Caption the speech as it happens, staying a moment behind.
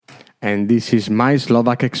and this is my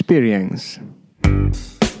Slovak experience.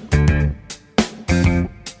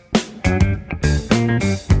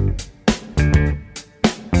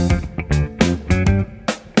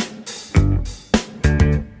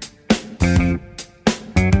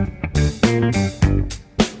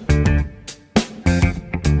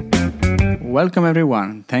 Welcome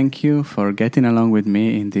everyone. Thank you for getting along with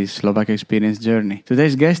me in this Slovak experience journey.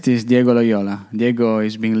 Today's guest is Diego Loyola. Diego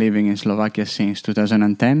has been living in Slovakia since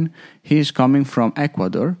 2010. He is coming from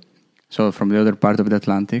Ecuador, so from the other part of the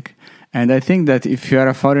Atlantic. And I think that if you are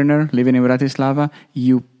a foreigner living in Bratislava,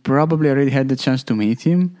 you probably already had the chance to meet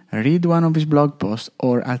him, read one of his blog posts,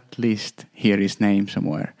 or at least hear his name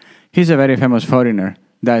somewhere. He's a very famous foreigner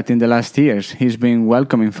that in the last years he's been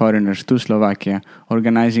welcoming foreigners to Slovakia,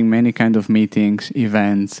 organizing many kind of meetings,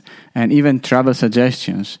 events, and even travel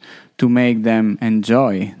suggestions to make them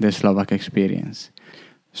enjoy the Slovak experience.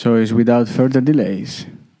 So it's without further delays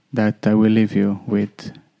that I will leave you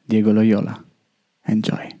with Diego Loyola.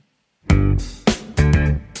 Enjoy.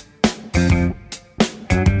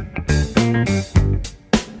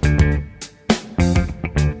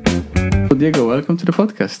 Diego, welcome to the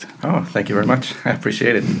podcast. Oh, thank you very much. I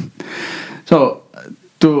appreciate it. So,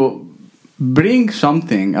 to bring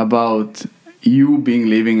something about you being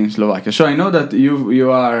living in Slovakia. So I know that you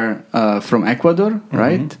are from Ecuador,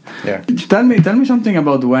 right? Mm-hmm. Yeah. Tell me something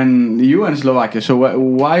about when you and Slovakia. So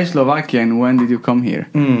why Slovakia and when did you come here?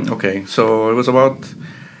 Okay, so it was about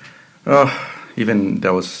even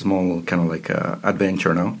that was small kind of like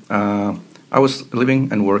adventure. Now I was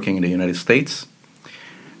living and working in the United States.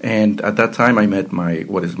 And at that time, I met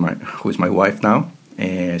who is my wife now,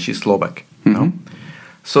 and she's Slovak. Mm-hmm. You know?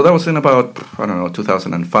 So that was in about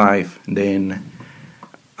 2005. And then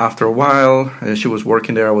after a while, she was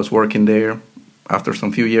working there, I was working there. After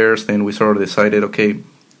some few years, then we sort of decided, okay,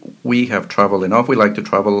 we have traveled enough. We like to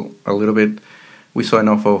travel a little bit. We saw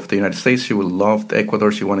enough of the United States. She loved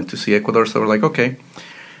Ecuador. She wanted to see Ecuador. So we're like, okay.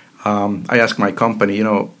 I asked my company.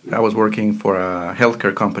 I was working for a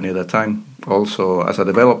healthcare company at that time, also as a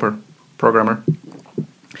developer, programmer.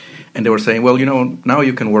 And they were saying, well, now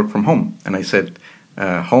you can work from home. And I said,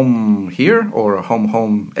 home here or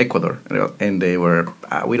home Ecuador? And they were,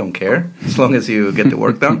 we don't care, as long as you get the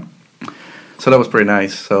work done. So that was pretty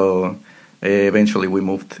nice. So eventually we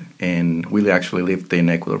moved, and we actually lived in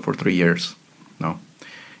Ecuador for 3 years.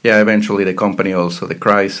 Yeah, eventually the company also, the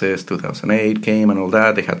crisis, 2008 came and all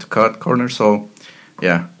that. They had to cut corners. So,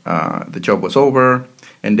 yeah, the job was over.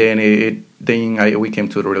 And then we came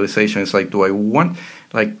to the realization, it's like, do I want,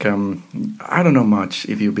 like, I don't know much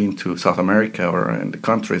if you've been to South America or in the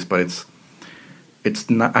countries, but it's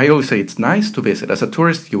not, I always say it's nice to visit. As a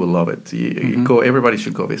tourist, you will love it. You go, everybody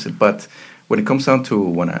should go visit. But when it comes down to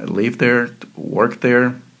when I live there, work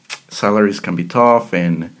there, salaries can be tough,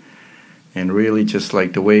 and really just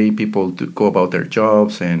like the way people go about their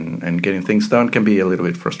jobs and getting things done can be a little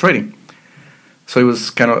bit frustrating. So it was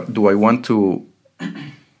kind of, do I want to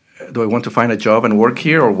find a job and work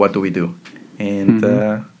here, or what do we do? And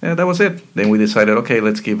yeah, that was it. Then we decided, okay,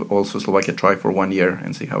 let's give also Slovakia a try for 1 year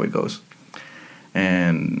and see how it goes.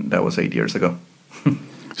 And that was 8 years ago.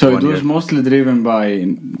 So it was mostly driven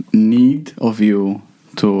by need of you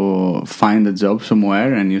to find a job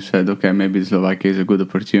somewhere, and you said, okay, maybe Slovakia is a good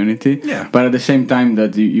opportunity. Yeah. But at the same time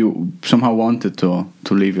that you somehow wanted to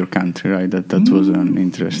leave your country, right? That was an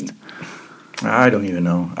interest. I don't even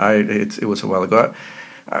know. It was a while ago.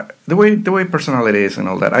 The way personality is and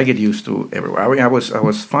all that, I get used to everywhere. I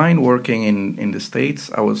was fine working in the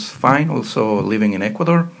States. I was fine also living in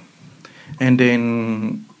Ecuador, and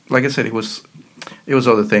then, like I said, it was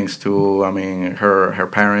other things too. I mean, her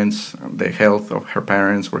parents, the health of her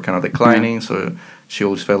parents were kind of declining, so she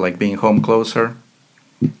always felt like being home closer.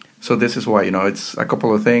 So this is why, it's a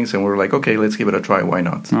couple of things, and we were like, okay, let's give it a try. Why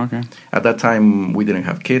not? Okay. At that time, we didn't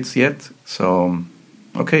have kids yet, so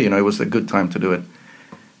okay, it was a good time to do it.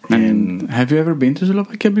 And have you ever been to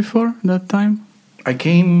Slovakia before that time? I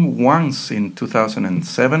came once in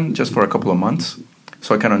 2007, just for a couple of months,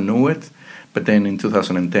 so I kind of knew it. But then in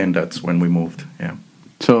 2010, that's when we moved. Yeah.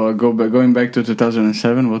 So going back to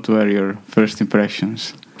 2007, what were your first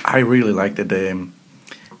impressions? I really liked it.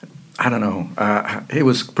 I don't know. It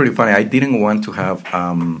was pretty funny. I didn't want to have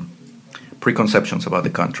preconceptions about the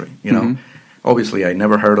country. Obviously, I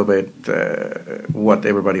never heard of it. What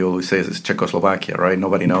everybody always says is Czechoslovakia, right?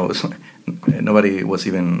 Nobody knows. Nobody was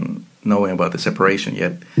even knowing about the separation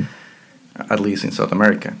yet, at least in South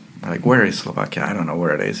America. Like, where is Slovakia? I don't know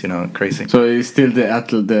where it is. Crazy. So it's still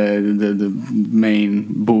the main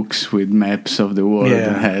books with maps of the world.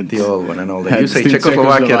 Yeah, the old one and all that. You say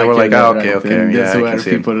Czechoslovakia, they were like, okay, right. yeah, that's I where can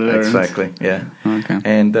see people learn. Exactly, yeah. Okay.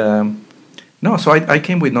 And no, so I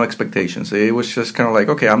came with no expectations. It was just kind of like,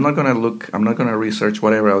 okay, I'm not going to look, I'm not going to research,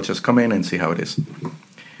 whatever. I'll just come in and see how it is.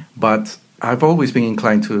 But I've always been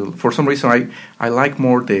inclined to, for some reason, I like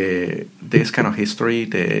more this kind of history,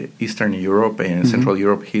 the Eastern Europe and Central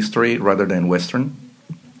Europe history rather than Western.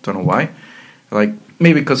 Don't know why. Like,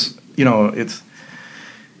 maybe because, it's,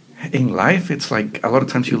 in life, it's like a lot of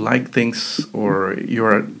times you like things or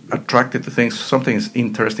you're attracted to things. Something is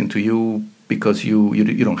interesting to you because you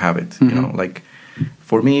don't have it. Like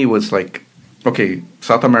for me, it was like, okay,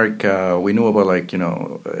 South America, we knew about like,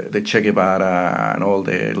 the Che Guevara and all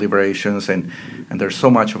the liberations and there's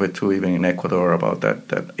so much of it too, even in Ecuador about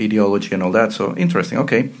that ideology and all that. So interesting,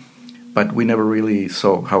 okay. But we never really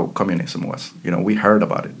saw how communism was. We heard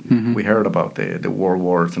about it. We heard about the world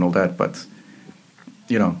wars and all that, but,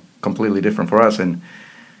 completely different for us. And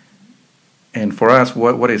for us,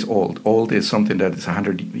 what is old? Old is something that is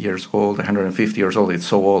 100 years old, 150 years old. It's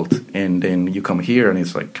so old. And then you come here and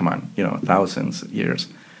it's like, come on, thousands of years.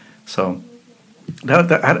 So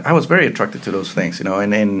I was very attracted to those things,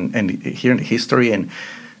 and here in history. And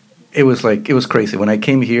it was crazy. When I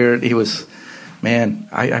came here, it was, man,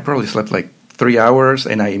 I probably slept like 3 hours,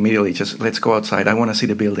 and I immediately just, let's go outside. I want to see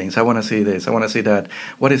the buildings. I want to see this. I want to see that.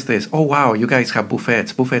 What is this? Oh, wow, you guys have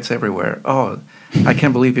buffets everywhere. Oh, I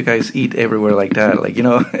can't believe you guys eat everywhere like that. Like,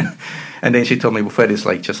 And then she told me buffet is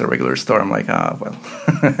like just a regular store. I'm like, well,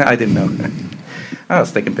 I didn't know. I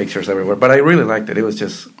was taking pictures everywhere. But I really liked it. It was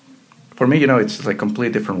just, for me, it's like a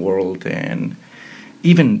completely different world. And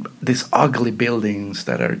even these ugly buildings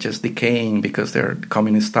that are just decaying because they're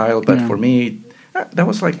communist style. But for me, that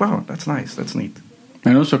was like, wow, that's nice, that's neat.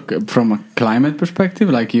 And also from a climate perspective,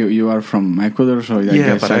 like you are from Ecuador, so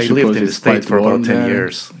but I lived in the States for about 10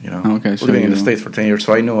 years. Okay, so living in the States for 10 years,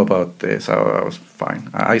 so I knew about this. So I was fine.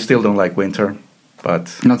 I still don't like winter,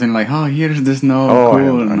 but nothing like, here's the snow. Oh,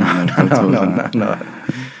 cool. No.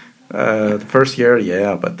 The first year,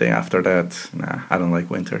 yeah, but then after that, I don't like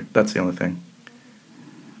winter. That's the only thing.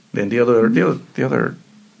 Then the other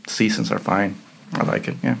seasons are fine. I like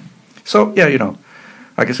it. Yeah. So yeah,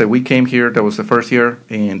 like I said, we came here. That was the first year,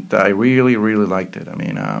 and I really, really liked it. I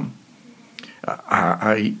mean,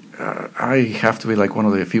 I have to be like one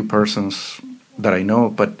of the few persons that I know,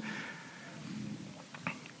 but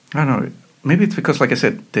I don't know. Maybe it's because, like I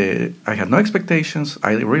said, I had no expectations.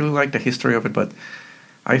 I really like the history of it, but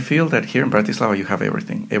I feel that here in Bratislava you have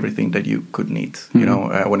everything that you could need.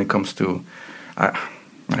 When it comes to, I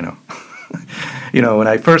know. When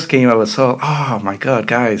I first came, I was so, oh my God,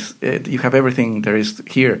 guys, you have everything there is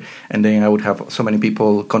here. And then I would have so many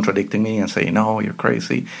people contradicting me and saying, no, you're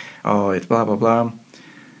crazy. Oh, it's blah, blah, blah.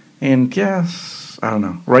 And yes, I don't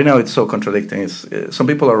know. Right now it's so contradicting. Some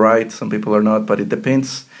people are right, some people are not, but it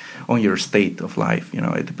depends on your state of life.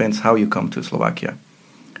 It depends how you come to Slovakia.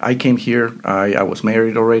 I came here, I was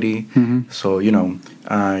married already. So,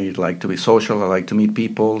 I like to be social, I like to meet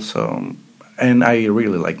people. So, and I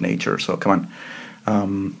really like nature, so come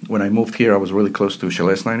on. When I moved here, I was really close to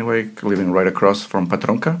Šelesná anyway, living right across from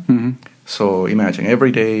Patronka. So imagine,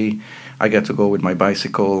 every day I get to go with my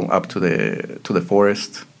bicycle up to the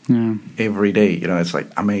forest. Every day. It's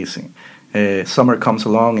like amazing. Summer comes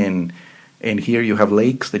along, and here you have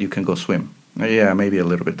lakes that you can go swim. Yeah, maybe a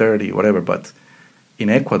little bit dirty, whatever, but in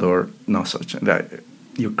Ecuador, no such.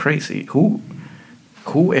 You're crazy.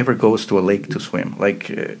 Who ever goes to a lake to swim? Like,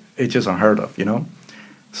 it's just unheard of,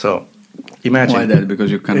 So, imagine. Why that? Because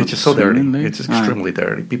you cannot. It's just so dirty. In it's extremely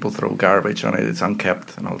dirty. People throw garbage on it. It's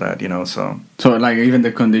unkept and all that, So, like, even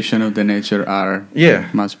the condition of the nature are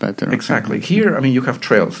much better. Exactly. Here, I mean, you have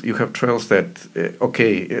trails. You have trails that,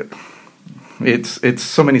 it's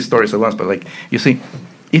so many stories at once. But like, you see,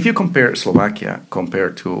 if you compare Slovakia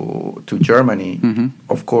compared to Germany,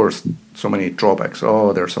 of course, so many drawbacks.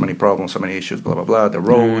 Oh, there are so many problems, so many issues, blah, blah, blah. The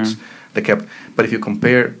roads, But if you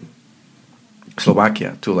compare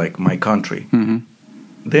Slovakia to like my country,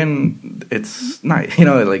 then it's nice.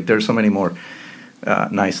 Like there's so many more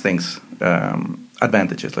nice things,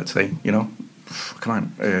 advantages, let's say, Come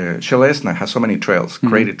on. Šelesná has so many trails,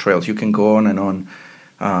 created trails. You can go on and on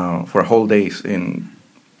for whole days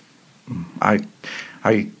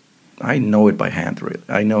I know it by hand, really.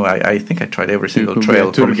 I think I tried every single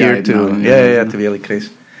trail from here to to Vieli Cris.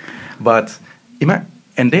 But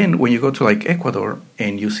and then when you go to like Ecuador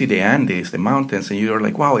and you see the Andes, the mountains, and you're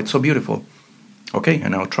like, wow, it's so beautiful. Okay,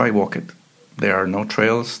 and I'll try walk it. There are no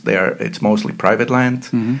trails. It's mostly private land,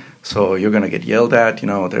 so you're gonna get yelled at.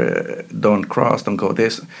 Don't cross, don't go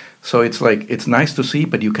this. So it's like it's nice to see,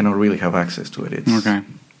 but you cannot really have access to it.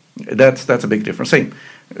 That's a big difference. Same.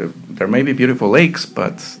 There may be beautiful lakes,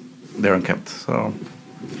 but they're unkept. So,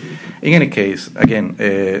 in any case, again,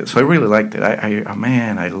 so I really liked it.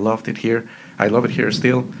 I loved it here. I love it here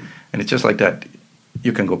still, and it's just like that.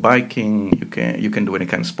 You can go biking. You can do any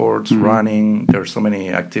kind of sports, running. There are so many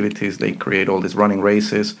activities. They create all these running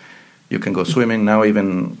races. You can go swimming now.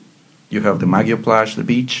 Even you have the Maggio Plage, the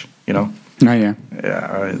beach. You know. Oh yeah.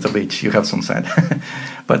 It's a beach. You have some sand,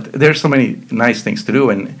 but there's so many nice things to do,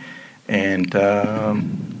 and I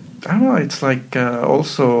don't know. It's like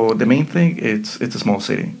also the main thing. It's a small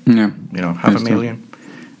city. Yeah. You know, 500,000,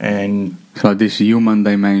 and so this human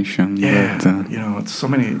dimension. Yeah. That, you know, it's so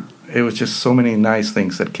many. It was just so many nice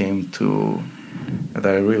things that came to that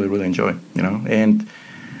I really, really enjoy. You know, and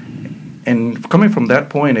coming from that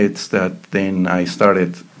point, it's that then I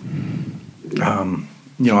started.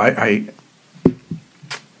 You know,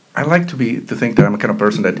 I like to think that I'm a kind of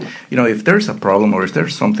person that, you know, if there's a problem or if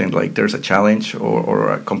there's something like there's a challenge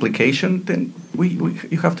or a complication, then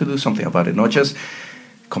you have to do something about it, not just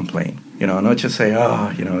complain, you know, not just say,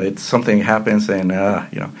 you know, it's something happens and,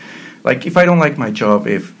 you know, like if I don't like my job,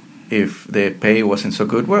 if the pay wasn't so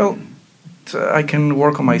good, well, I can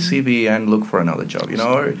work on my CV and look for another job, you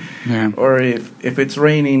know, or if it's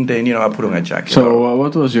raining, then, you know, I put on a jacket. So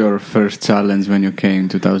what was your first challenge when you came in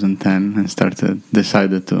 2010 and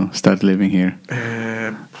decided to start living here?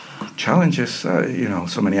 Challenges, you know,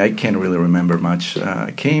 so many. I can't really remember much.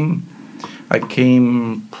 I came at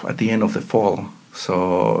the end of the fall,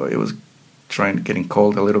 so it was getting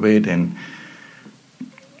cold a little bit, and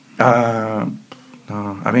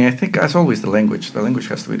I mean, I think, as always, the language. The language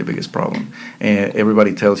has to be the biggest problem.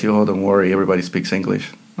 Everybody tells you, "Oh, don't worry, everybody speaks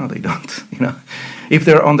English." No, they don't. You know, if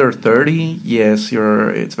they're under 30, yes,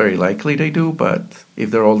 it's very likely they do. But if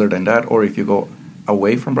they're older than that, or if you go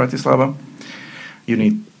away from Bratislava,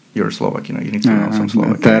 you're Slovak. You know, you need to know some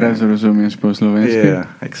Slovak. Teraz rozumiesz po slovensky? Yeah,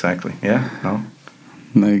 exactly. Yeah, no.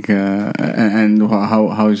 Like, and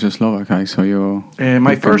how is your Slovak? I saw you.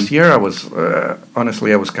 My first year, I was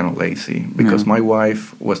honestly, I was kind of lazy because my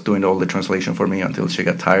wife was doing all the translation for me until she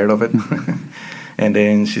got tired of it, and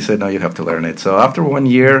then she said, "No, you have to learn it." So after 1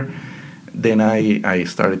 year, then I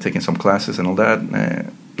started taking some classes and all that.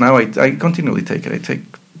 Now I continually take it. I take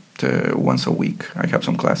once a week. I have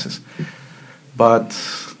some classes, but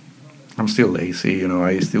I'm still lazy. You know,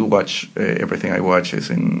 I still watch everything I watch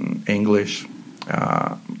is in English.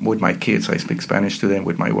 With my kids, I speak Spanish to them.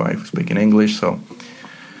 With my wife, speaking English. So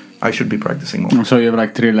I should be practicing more. So you have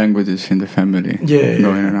like 3 languages in the family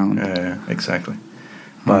going around. Exactly.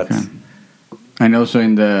 But and also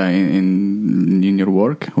in your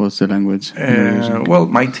work, what's the language? Well,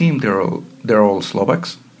 my team they're all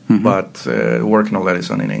Slovaks, but work and all that is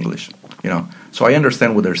done in English. You know, so I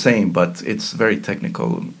understand what they're saying, but it's very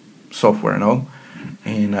technical software and all,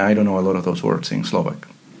 and I don't know a lot of those words in Slovak.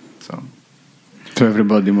 So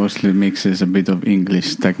everybody mostly mixes a bit of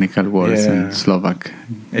English technical words and Slovak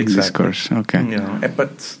discourse. Okay. You know,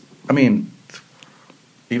 but I mean,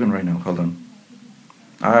 even right now, hold on.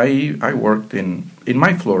 I worked in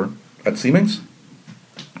my floor at Siemens.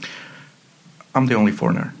 I'm the only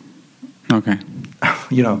foreigner. Okay.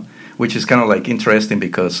 You know, which is kind of like interesting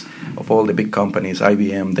because of all the big companies,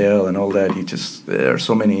 IBM, Dell, and all that. There are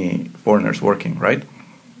so many foreigners working, right?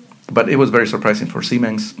 But it was very surprising for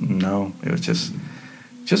Siemens. No, it was just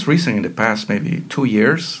recent in the past, maybe 2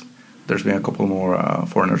 years, there's been a couple more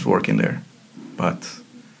foreigners working there. But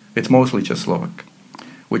it's mostly just Slovak,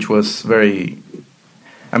 which was very.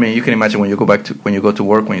 I mean, you can imagine when you go to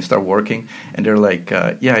work, when you start working, and they're like,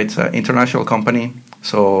 it's an international company,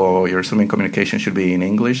 so your assuming communication should be in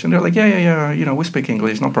English, and they're like, yeah, you know, we speak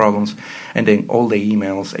English, no problems, and then all the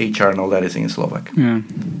emails, HR, and all that is in Slovak. Yeah.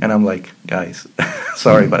 And I'm like, guys,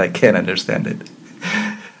 sorry, but I can't understand it.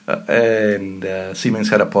 And Siemens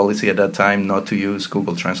had a policy at that time not to use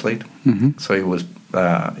Google Translate, so it was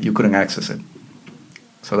you couldn't access it.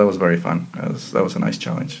 So that was very fun. That was a nice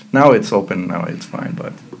challenge. Now it's open. Now it's fine.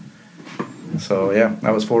 But so yeah,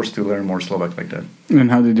 I was forced to learn more Slovak like that.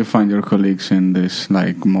 And how did you find your colleagues in this,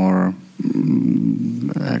 like more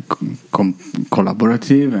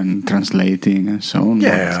collaborative and translating and so on?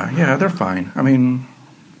 Yeah, they're fine. I mean,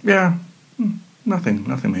 nothing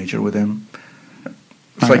major with them.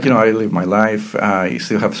 It's like, you know, I live my life. I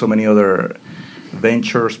still have so many other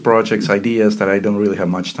ventures, projects, ideas that I don't really have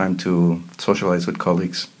much time to socialize with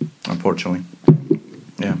colleagues, unfortunately.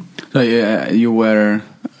 Yeah. So you were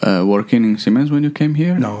working in Siemens when you came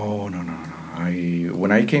here? No.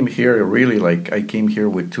 When I came here, really, like, I came here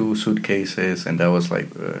with 2 suitcases, and that was like,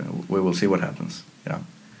 we will see what happens. Yeah.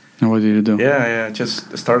 And what did you do? Yeah,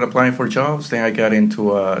 just started applying for jobs. Then I got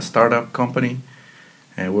into a startup company,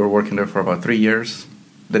 and we were working there for about 3 years.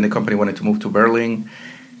 Then the company wanted to move to Berlin,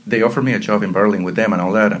 they offered me a job in Berlin with them and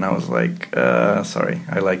all that, and I was like, sorry,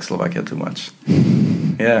 I like Slovakia too much.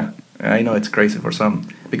 Yeah, I know it's crazy for some,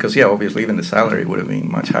 because obviously even the salary would have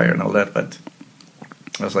been much higher and all that, but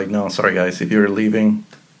I was like, no, sorry guys, if you're leaving,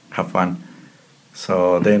 have fun.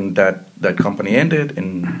 So then that company ended,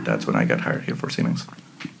 and that's when I got hired here for Siemens.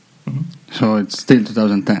 Mm-hmm. So it's still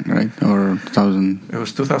 2010, right? Or 2000? It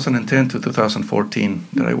was 2010 to 2014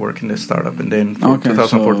 that I worked in this startup, and then from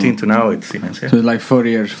 2014 to now it's Siemens. Yeah. So like 4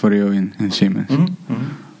 years for you in Siemens. Mm-hmm.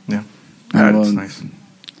 Mm-hmm. Yeah, that's nice.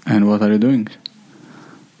 And what are you doing?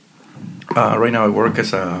 Right now I work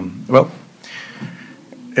as a,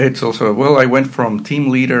 I went from team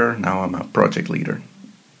leader, now I'm a project leader.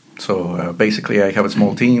 So basically I have a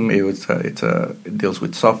small team. It deals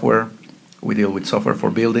with software. We deal with software for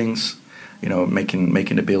buildings,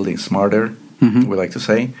 making the buildings smarter, mm-hmm. we like to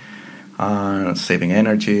say, saving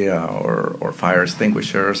energy or fire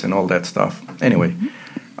extinguishers and all that stuff. Anyway,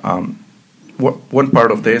 one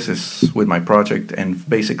part of this is with my project, and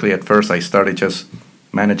basically at first I started just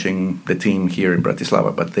managing the team here in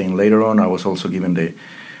Bratislava, but then later on I was also given the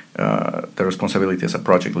responsibility as a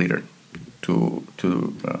project leader to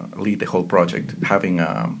lead the whole project, having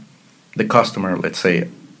the customer, let's say,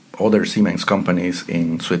 other Siemens companies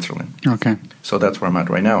in Switzerland. Okay. So that's where I'm at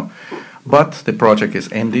right now. But the project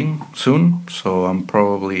is ending soon, so I'm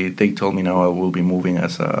probably, they told me now I will be moving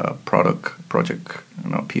as a PO,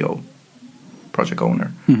 project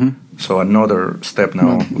owner. Mm-hmm. So another step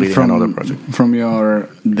now, leading another project. From your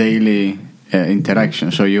daily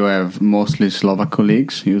interaction, so you have mostly Slovak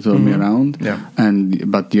colleagues, you told me around, yeah.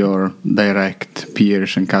 But your direct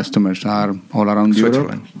peers and customers are all around Europe?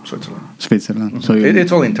 Switzerland. Mm-hmm. So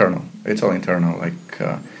it's all internal. It's all internal. Like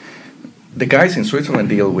the guys in Switzerland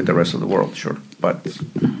deal with the rest of the world, sure, but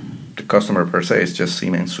the customer per se is just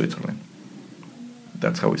Siemens Switzerland.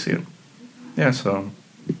 That's how we see it. Yeah, so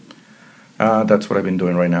that's what I've been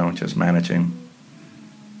doing right now, just managing.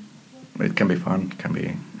 It can be fun, can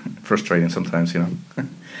be frustrating sometimes,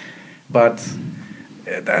 but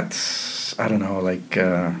that's, I don't know, like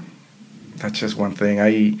that's just one thing.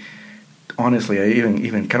 I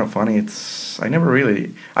even kind of funny,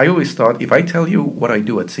 I always thought if I tell you what I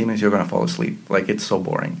do at Siemens, you're gonna fall asleep. Like, it's so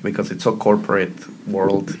boring because it's so corporate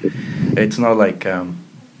world. It's not like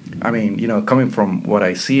coming from what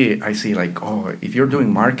I see like, oh, if you're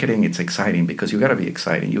doing marketing, it's exciting because you got to be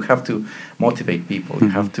exciting. You have to motivate people. You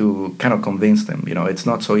have to kind of convince them. It's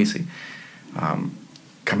not so easy.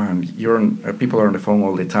 Come on, people are on the phone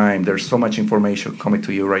all the time. There's so much information coming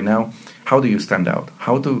to you right now. How do you stand out?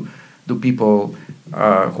 How do people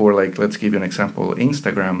who are like, let's give you an example,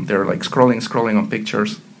 Instagram, they're like scrolling on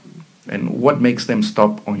pictures, and what makes them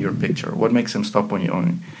stop on your picture? What makes them stop on your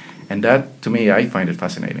own? And that, to me, I find it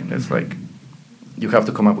fascinating. It's like, you have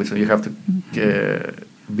to come up with, you have to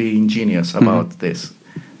be ingenious about this,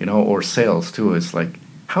 or sales too. It's like,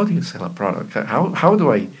 how do you sell a product? How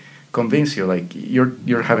do I convince you? Like,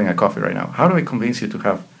 you're having a coffee right now. How do I convince you to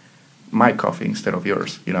have my coffee instead of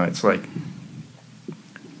yours? It's like,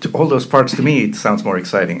 all those parts, to me, it sounds more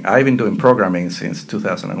exciting. I've been doing programming since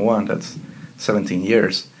 2001. That's 17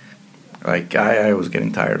 years. Like, I was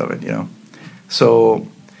getting tired of it, So,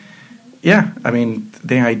 yeah, I mean,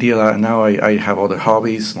 the idea now I have other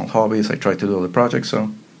small hobbies. I try to do other projects. So,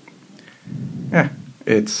 yeah,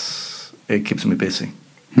 it keeps me busy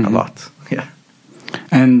a lot. Yeah.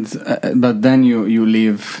 And but then you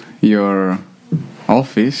leave your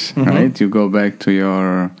office, right? You go back to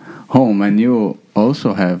your home, and you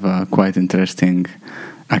also have quite interesting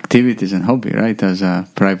activities and hobby, right? As a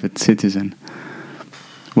private citizen.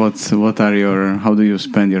 How do you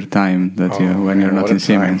spend your time when you're not in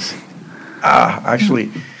Siemens? Actually,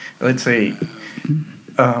 let's say,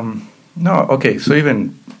 no, okay. So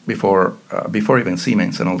even before even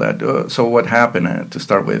Siemens and all that. So what happened to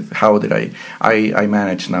start with? How did I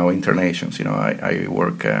manage now Internations? I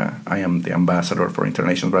work. I am the ambassador for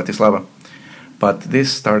Internations Bratislava, but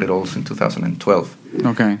this started also in 2012.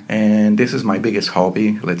 Okay. And this is my biggest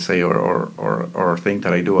hobby, let's say, or thing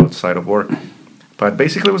that I do outside of work. But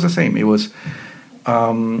basically, it was the same. It was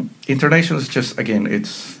Internations. Just again,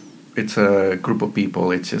 it's a group of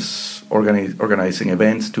people. It's just organizing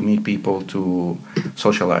events to meet people, to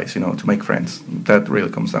socialize, to make friends. That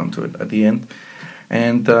really comes down to it at the end.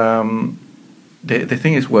 And the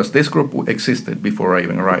thing was this group existed before I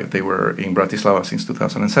even arrived. They were in Bratislava since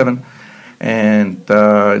 2007. And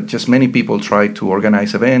just many people tried to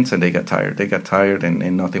organize events, and they got tired,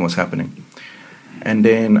 and nothing was happening. And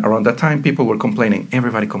then around that time, people were complaining.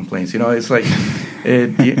 Everybody complains. It's like,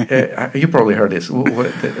 you probably heard this.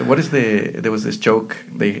 There was this joke,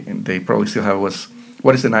 they probably still have, was,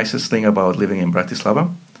 what is the nicest thing about living in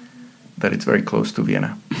Bratislava? that it's very close to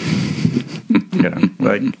Vienna.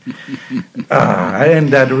 And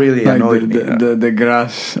that really annoyed me. The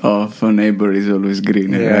grass of a neighbor is always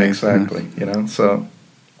greener. Yeah, right? exactly. So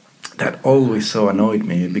that always so annoyed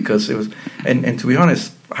me because it was, and to be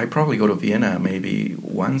honest, I probably go to Vienna maybe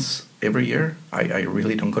once every year. I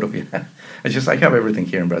really don't go to Vienna. I have everything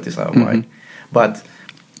here in Bratislava. Why? But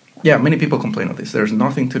yeah, many people complain of this. There's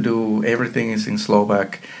nothing to do. Everything is in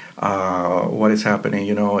Slovak. What is happening?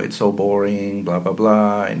 It's so boring. Blah blah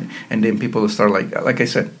blah. And then people start like I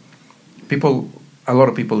said, a lot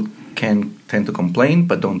of people can tend to complain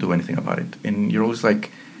but don't do anything about it. And you're always like,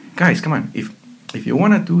 guys, come on. If you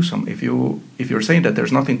want to do if you're saying that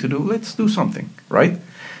there's nothing to do, let's do something, right?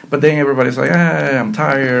 But then everybody's like, I'm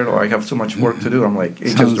tired, or I have so much work to do. I'm like,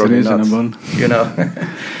 it just drove me nuts,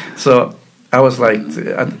 So I was like,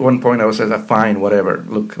 at one point I was like, fine, whatever.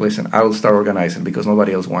 Look, listen, I will start organizing because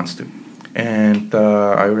nobody else wants to. And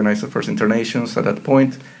I organized the first internations. At that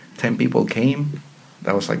point, 10 people came.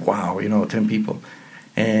 That was like, wow, 10 people.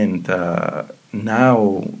 And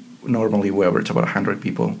now, normally we average about 100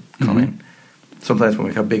 people come in. Sometimes when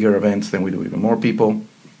we have bigger events, then we do even more people.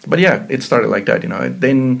 But yeah, it started like that,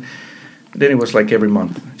 Then it was like every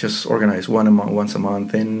month, just organize once a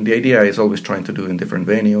month. And the idea is always trying to do in different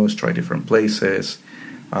venues, try different places.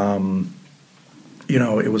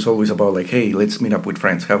 It was always about like, hey, let's meet up with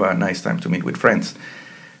friends, have a nice time to meet with friends.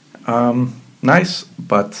 Nice,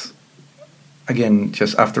 but again,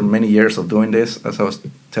 just after many years of doing this, as I was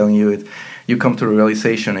telling you, you come to a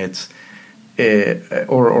realization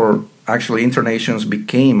or actually internations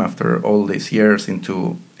became, after all these years,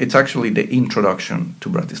 it's actually the introduction to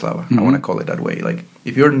Bratislava. I want to call it that way. Like,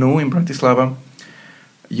 if you're new in Bratislava,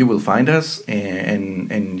 you will find us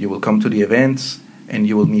and you will come to the events and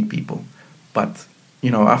you will meet people. But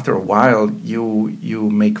after a while, you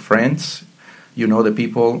make friends, the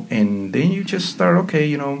people, and then you just start,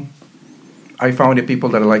 okay, I found the people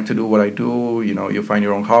that I like to do what I do. You find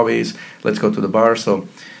your own hobbies. Let's go to the bar. So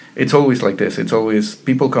it's always like this. It's always,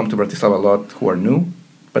 people come to Bratislava a lot who are new,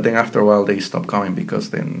 but then after a while they stop coming because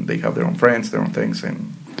then they have their own friends, their own things.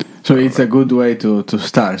 And so it's a good way to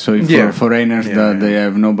start. So if for foreigners that they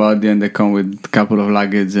have nobody and they come with a couple of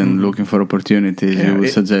luggage and looking for opportunities, you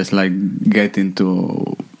would suggest like get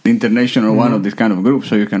into international one of these kind of groups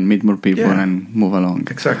so you can meet more people and move along.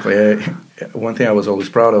 Exactly. One thing I was always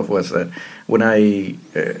proud of was that when I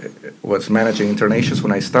was managing internations,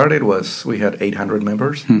 when I started, we had 800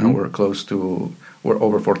 members, and we're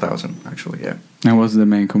over 4,000 actually. Yeah. And what's the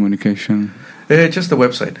main communication? Just the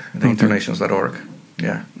website, internations.org.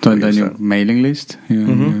 Yeah. So then your mailing list,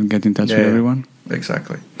 you get in touch with everyone.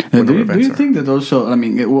 Exactly. Do you think that also? I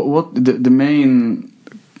mean, what the main,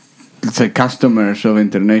 let's say, customers of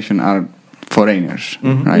Internation are foreigners,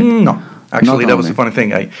 right? No, actually, that was the funny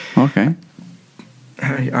thing.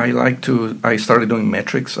 I started doing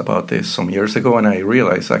metrics about this some years ago, and I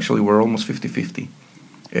realized actually we're almost 50-50.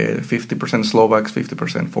 50% Slovaks,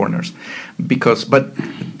 50% foreigners. But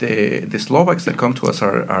the Slovaks that come to us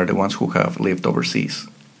are the ones who have lived overseas,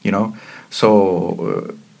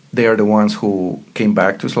 So they are the ones who came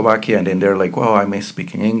back to Slovakia, and then they're like, wow, I miss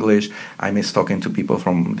speaking English. I miss talking to people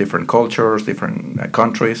from different cultures, different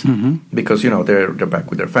countries, because, they're back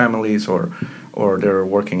with their families or they're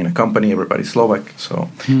working in a company, everybody's Slovak. So,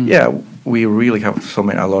 we really have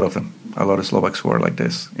a lot of them, a lot of Slovaks who are like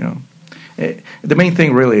this, The main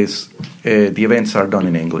thing really is the events are done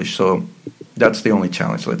in English, so that's the only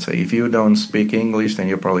challenge, let's say. If you don't speak English, then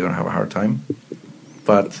you're probably going to have a hard time.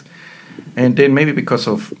 And then maybe because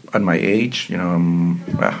of, at my age,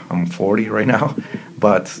 I'm 40 right now,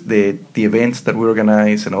 but the events that we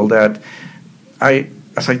organize and all that,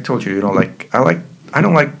 as I told you, I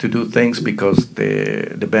don't like to do things because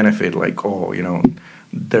the benefit,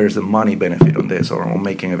 there's a money benefit on this or on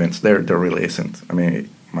making events. There really isn't. I mean,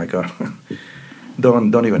 my God,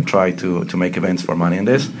 don't even try to make events for money in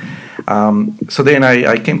this. So then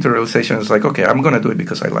I came to the realization, it's like, okay, I'm going to do it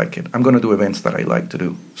because I like it. I'm going to do events that I like to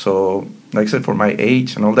do. So, like I said, for my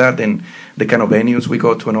age and all that, then the kind of venues we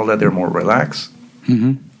go to and all that, they're more relaxed.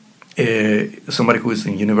 Somebody who is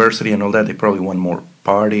in university and all that, they probably want more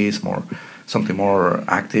parties, something more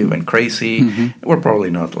active and crazy. We're probably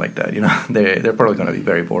not like that, They're probably going to be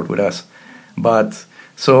very bored with us. But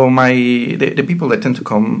so the people that tend to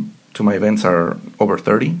come to my events are over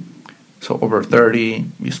 30. So over 30,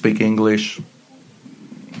 you speak English,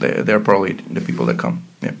 they're probably the people that come.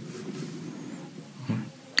 Yeah.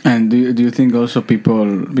 And do you think also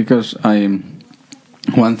people, because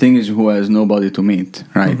one thing is who has nobody to meet,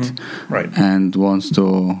 right? Right. And wants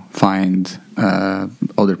to find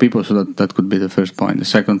other people, so that could be the first point. The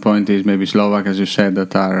second point is maybe Slovak, as you said,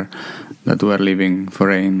 that were living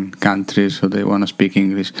foreign countries, so they want to speak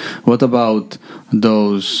English. What about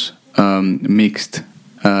those mixed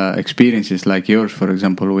experiences like yours, for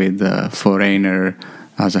example, with a foreigner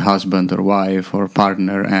as a husband or wife or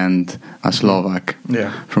partner and a Slovak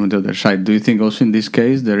from the other side? Do you think also in this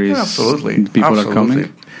case there is absolutely people are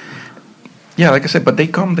coming? Yeah, like I said, but they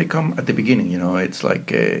come at the beginning. It's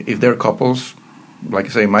like if they're couples, like I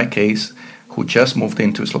say, in my case, who just moved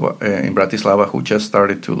into in Bratislava, who just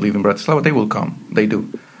started to live in Bratislava, they will come. They do.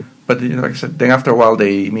 But like I said, then after a while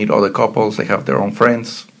they meet other couples, they have their own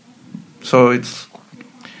friends. So it's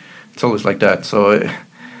always like that. So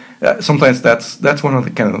sometimes that's one of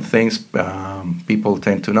the kind of things people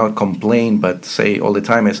tend to not complain but say all the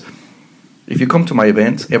time is, if you come to my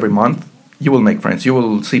events every month, you will make friends. You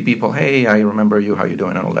will see people, hey, I remember you, how you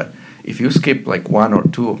doing, and all that. If you skip like one or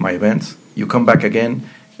two of my events, you come back again,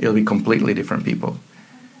 it'll be completely different people.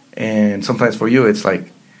 And sometimes for you, it's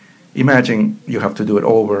like, imagine you have to do it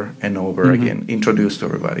over and over again, introduce to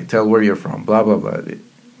everybody, tell where you're from, blah, blah, blah.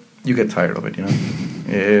 You get tired of it,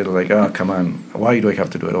 It's like, oh, come on, why do I have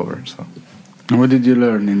to do it over? So, what did you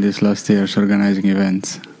learn in these last years organizing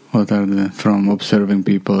events? What are from observing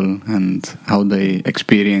people and how they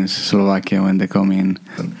experience Slovakia when they come in?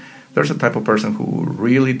 There's a type of person who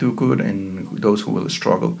really do good and those who will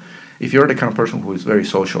struggle. If you're the kind of person who is very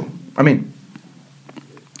social, I mean,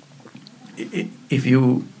 if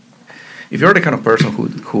you're the kind of person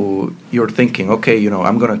who you're thinking, okay,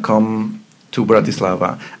 I'm gonna come to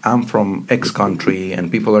Bratislava, I'm from X country,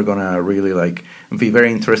 and people are gonna really like be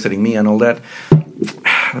very interested in me and all that.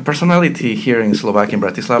 The personality here in Slovakia, in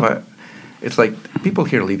Bratislava, it's like people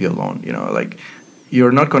here leave you alone. Like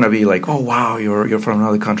you're not gonna be like, oh wow, you're from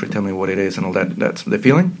another country, tell me what it is and all that. That's the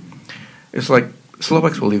feeling. It's like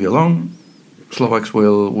Slovaks will leave you alone. Slovaks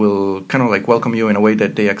will kind of like welcome you in a way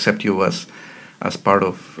that they accept you as part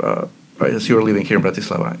of as you're living here in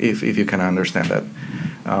Bratislava. If you can understand that,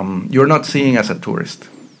 you're not seeing as a tourist.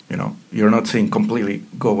 You're not seeing completely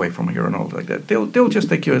go away from here and all like that. They'll just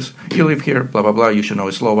take you as you live here, blah blah blah. You should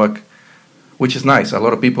know Slovak, which is nice. A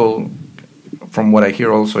lot of people, from what I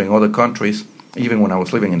hear also in other countries, even when I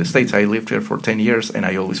was living in the States, I lived here for 10 years and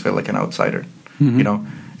I always felt like an outsider.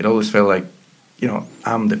 It always felt like,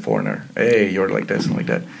 I'm the foreigner. Hey, you're like this and like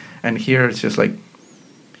that. And here it's just like,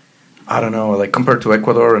 I don't know, like compared to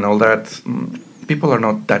Ecuador and all that, people are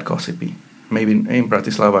not that gossipy. Maybe in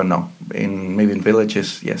Bratislava, no. Maybe in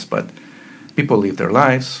villages, yes. But people live their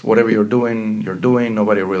lives. Whatever you're doing.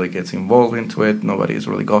 Nobody really gets involved into it. Nobody is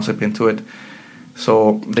really gossiping into it.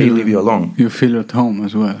 So they leave you alone. You feel at home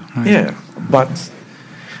as well, right? Yeah, but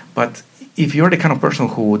if you're the kind of person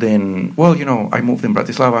who then, I moved in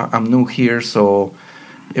Bratislava, I'm new here, so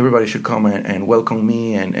everybody should come and welcome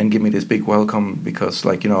me and give me this big welcome because,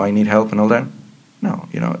 I need help and all that. No,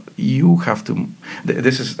 you have to.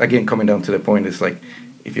 This is again coming down to the point. It's like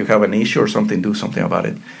if you have an issue or something, do something about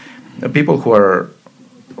it. People who are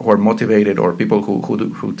motivated or people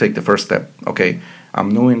who take the first step. Okay,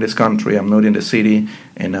 I'm new in this country. I'm new in the city,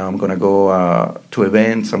 and I'm gonna go to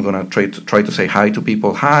events. I'm gonna try to say hi to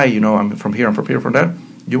people. Hi, I'm from here. I'm from here. From that,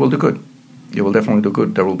 you will do good. You will definitely do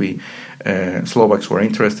good. There will be Slovaks who are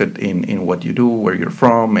interested in what you do, where you're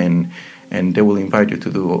from, and they will invite you to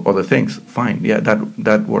do other things. Fine, yeah,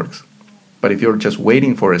 that works. But if you're just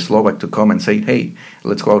waiting for a Slovak to come and say, hey,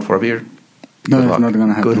 let's go out for a beer, no, it's not going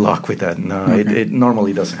to happen. Good luck with that. No, okay. it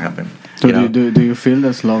normally doesn't happen. So do you feel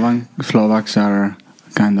that Slovaks are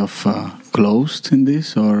kind of closed in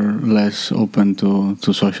this or less open to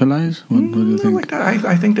socialize? What do you think? Like that.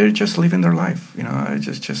 I think they're just living their life.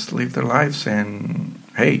 Just live their lives and,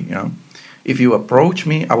 hey, if you approach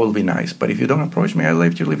me, I will be nice. But if you don't approach me, I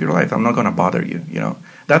let you live your life. I'm not going to bother you,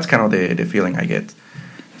 That's kind of the feeling I get.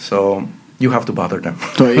 So you have to bother them.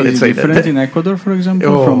 So is it different in Ecuador, for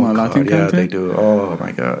example, from a Latin country? Yeah, they do. Oh,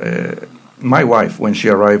 my God. My wife, when she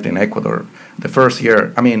arrived in Ecuador, the first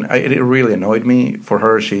year, it really annoyed me. For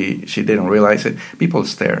her, she didn't realize it. People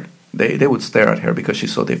stared. They would stare at her because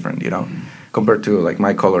she's so different, compared to like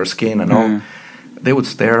my color skin and all. They would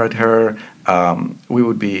stare at her. We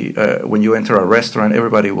would be when you enter a restaurant,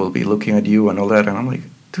 everybody will be looking at you and all that. And I'm like,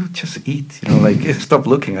 dude, just eat. Stop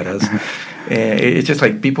looking at us. It's just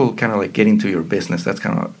like people kind of like get into your business. That's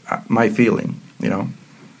kind of my feeling.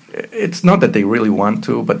 It's not that they really want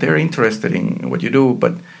to, but they're interested in what you do.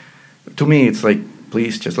 But to me, it's like,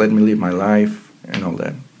 please just let me live my life and all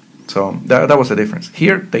that. So that was the difference.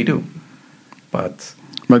 Here, they do, but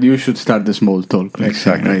But you should start the small talk,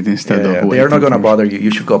 Exactly. Right? Instead of they are not going to waiting bother you.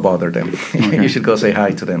 You should go bother them. Okay. You should go say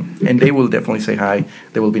hi to them, and they will definitely say hi.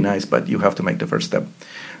 They will be nice, but you have to make the first step.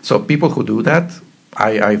 So people who do that,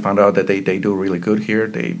 I found out that they do really good here.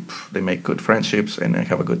 They make good friendships and they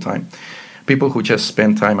have a good time. People who just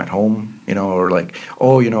spend time at home, or like,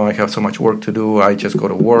 I have so much work to do. I just go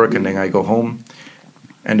to work and then I go home,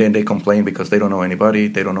 and then they complain because they don't know anybody.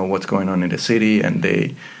 They don't know what's going on in the city, and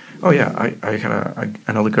I had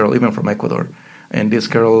another girl even from Ecuador, and this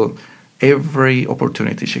girl, every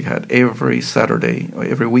opportunity she had, every Saturday or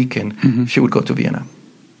every weekend, she would go to Vienna.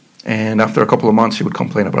 And after a couple of months, she would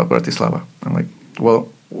complain about Bratislava. I'm like,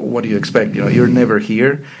 well, what do you expect? You're never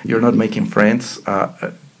here. You're not making friends.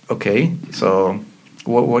 Okay, so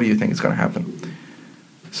what do you think is going to happen?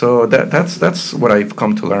 So that's what I've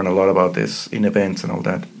come to learn a lot about this in events and all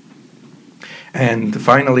that. And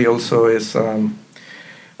finally, also is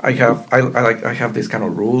I have this kind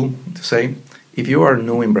of rule to say, if you are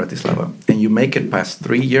new in Bratislava and you make it past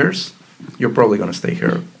 3 years, you're probably going to stay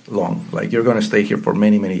here long. Like you're going to stay here for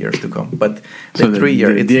many, many years to come. But the 3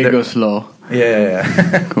 year, it's Diego's law.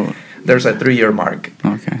 Yeah. Cool. There's a 3 year mark.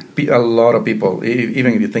 Okay. A lot of people,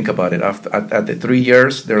 even if you think about it, at the 3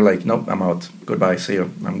 years, they're like, nope, I'm out. Goodbye, see you.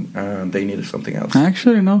 They needed something else. I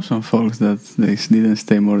actually know some folks that they didn't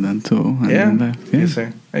stay more than 2. And then left. You see,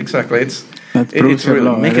 exactly. That proves it's really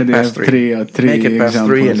a lot. make it past 3. Make it past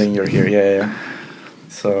 3, and then you're here. Yeah.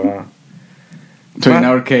 So in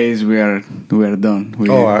our case, we are done.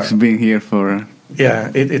 We've been here for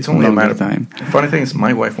it's only a matter of time. Funny thing is,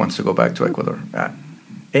 my wife wants to go back to Ecuador.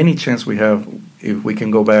 Any chance we have, if we can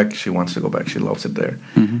go back, she wants to go back. She loves it there.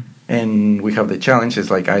 Mm-hmm. And we have the challenge. It's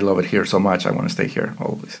like, I love it here so much, I want to stay here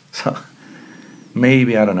always. So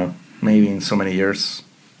maybe, I don't know, maybe in so many years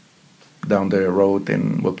down the road,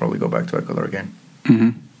 then we'll probably go back to Ecuador again.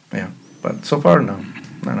 Mm-hmm. Yeah, but so far, no,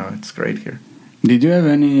 it's great here. Did you have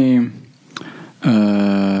any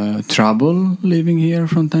trouble living here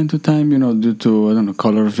from time to time, due to, I don't know,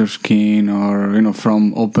 color of your skin, or,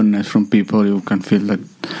 from openness from people, you can feel that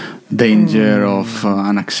danger of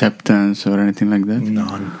unacceptance or anything like that?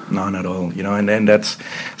 None at all, and then that's,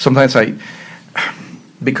 sometimes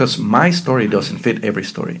because my story doesn't fit every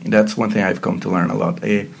story. That's one thing I've come to learn a lot.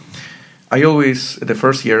 I always, the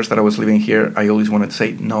first years that I was living here, I always wanted to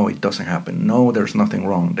say, no, it doesn't happen. No, there's nothing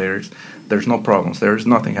wrong. There's no problems. There's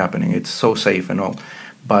nothing happening. It's so safe and all.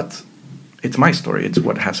 But it's my story. It's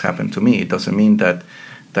what has happened to me. It doesn't mean that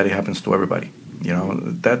it happens to everybody.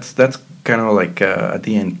 That's kind of like at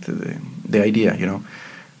the end, the idea,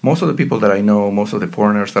 Most of the people that I know, most of the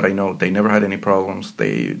foreigners that I know, they never had any problems.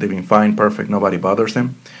 They've been fine, perfect. Nobody bothers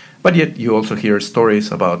them. But yet you also hear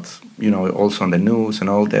stories about, also on the news and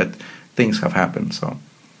all that, things have happened. So,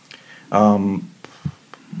 but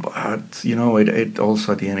it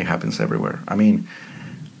also at the end it happens everywhere. I mean,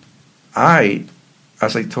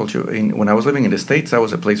 as I told you, when I was living in the States, that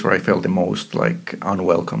was a place where I felt the most like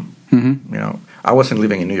unwelcome. Mm-hmm. I wasn't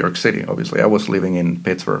living in New York City. Obviously, I was living in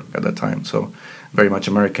Pittsburgh at that time, so very much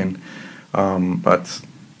American. But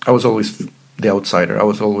I was always the outsider. I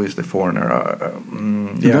was always the foreigner.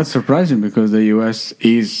 That's surprising because the U.S.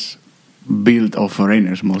 is built of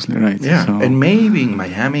foreigners mostly, right? Yeah, and maybe in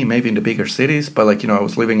Miami, maybe in the bigger cities, but I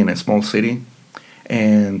was living in a small city,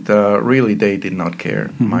 and really they did not care.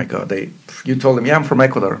 Mm-hmm. My God, you told them, I'm from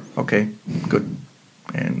Ecuador. Okay, good.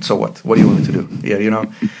 And so what? What do you want me to do? Yeah,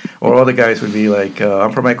 Or other guys would be like,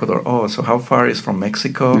 I'm from Ecuador. Oh, so how far is from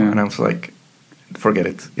Mexico? Yeah. And I was like, forget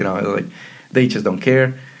it. Like they just don't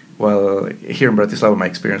care. Well, here in Bratislava, my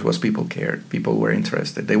experience was people cared. People were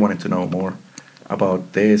interested. They wanted to know more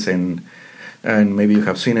about this, and maybe you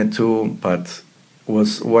have seen it too, but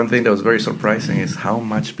was one thing that was very surprising is how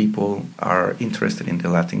much people are interested in the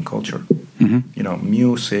Latin culture. Mm-hmm.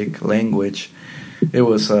 Music, language. It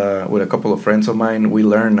was with a couple of friends of mine, we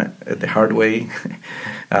learned the hard way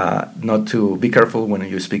not to be careful when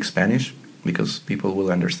you speak Spanish because people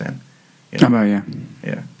will understand.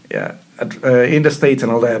 Yeah. In the States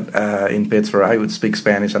and all that, in Pittsburgh, I would speak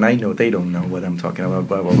Spanish, and I know they don't know what I'm talking about,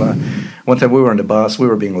 blah, blah, blah. One time we were on the bus, we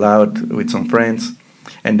were being loud with some friends,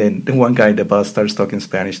 and then one guy in the bus starts talking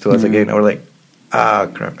Spanish to us again, and we're like,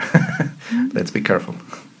 crap. Let's be careful.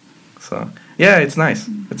 So, yeah, it's nice.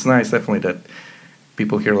 It's nice, definitely, that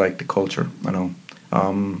people here like the culture,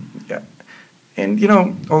 Yeah.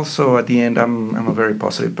 And, also at the end, I'm a very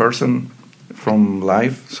positive person from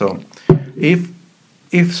life, so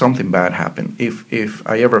if something bad happened, if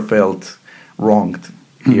I ever felt wronged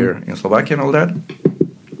here in Slovakia and all that,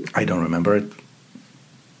 I don't remember it.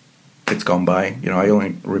 It's gone by. I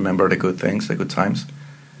only remember the good things, the good times.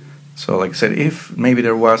 So like I said, if maybe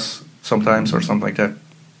there was sometimes or something like that,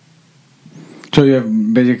 So you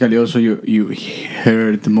have basically also you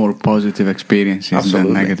heard more positive experiences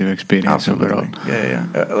Absolutely. than negative experiences overall. Yeah.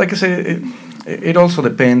 Like I say, it also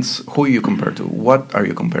depends who you compare to. What are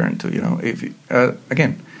you comparing to? If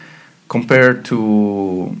again, compared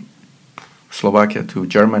to Slovakia to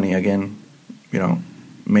Germany again,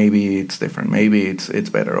 maybe it's different. Maybe it's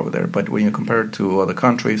better over there. But when you compare it to other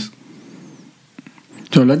countries.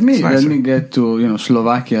 So let me get to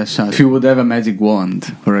Slovakia. If you would have a magic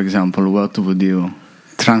wand, for example, what would you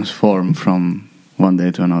transform from one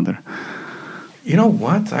day to another? You know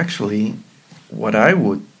what? Actually, what I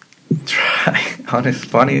would try,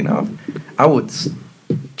 funny enough, I would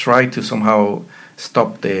try to somehow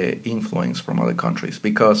stop the influence from other countries,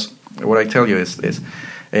 because what I tell you is this: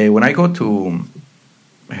 when I go to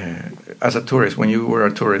as a tourist, when you were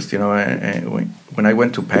a tourist, when I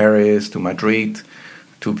went to Paris, to Madrid,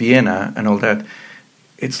 to Vienna and all that,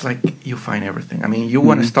 it's like you find everything. I mean, you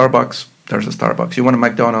want a Starbucks, there's a Starbucks. You want a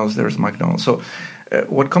McDonald's, there's a McDonald's. So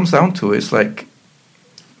what comes down to is like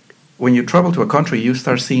when you travel to a country, you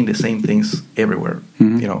start seeing the same things everywhere.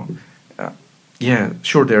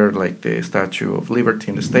 Sure, there are like the Statue of Liberty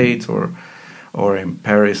in the States or in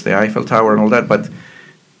Paris, the Eiffel Tower and all that. But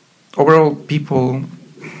overall, people,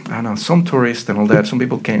 I don't know, some tourists and all that, some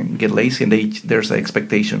people can get lazy and there's an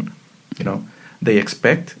expectation, They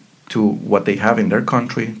expect to what they have in their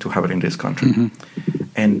country to have it in this country.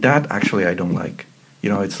 And that actually I don't like.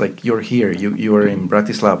 It's like you're here, you are in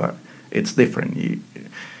Bratislava. It's different.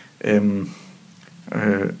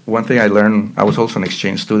 One thing I learned, I was also an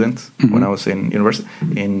exchange student when I was in university.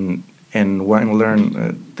 And one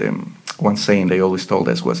one saying they always told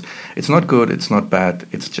us was, it's not good, it's not bad,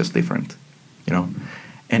 it's just different.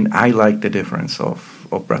 And I like the difference of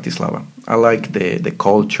Bratislava. I like the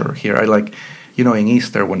culture here. I like... in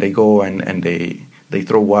Easter when they go and they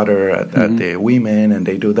throw water at the women and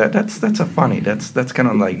they do that. That's a funny. That's kind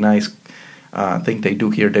of like nice thing they do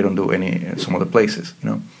here. They don't do some other places.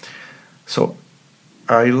 So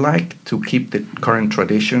I like to keep the current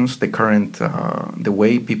traditions, the current the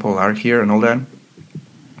way people are here and all that.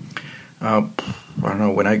 I don't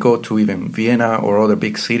know, when I go to even Vienna or other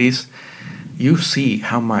big cities, you see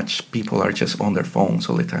how much people are just on their phones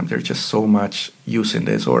all the time. They're just so much using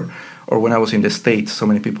this. Or when I was in the States, so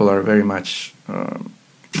many people are very much...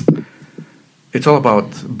 it's all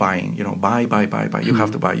about buying, buy. You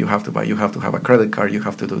have to buy, you have to buy. You have to have a credit card, you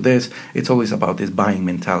have to do this. It's always about this buying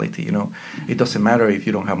mentality, It doesn't matter if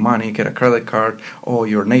you don't have money, get a credit card. Oh,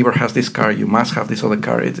 your neighbor has this car, you must have this other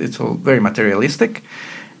car. It's all very materialistic.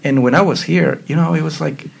 And when I was here, it was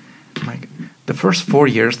like the first 4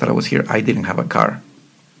 years that I was here, I didn't have a car.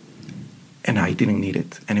 And I didn't need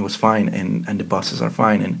it. And it was fine. And the buses are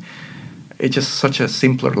fine. And it's just such a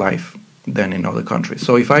simpler life than in other countries.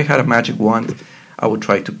 So if I had a magic wand, I would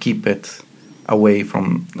try to keep it away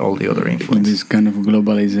from all the other influences. This kind of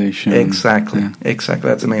globalization. Exactly.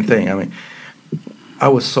 That's the main thing. I mean, I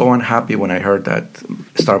was so unhappy when I heard that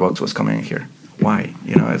Starbucks was coming in here. Why?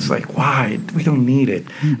 It's like, why? We don't need it.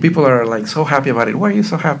 People are like so happy about it. Why are you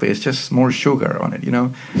so happy? It's just more sugar on it,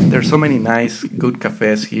 There's so many nice, good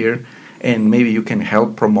cafes here, and maybe you can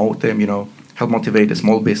help promote them, help motivate the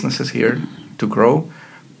small businesses here to grow.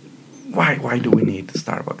 Why do we need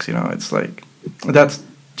Starbucks? It's like, that's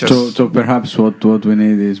just... So perhaps what we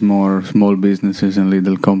need is more small businesses and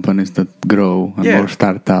little companies that grow, and more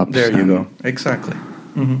startups. There you go. Exactly.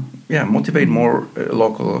 Yeah, motivate more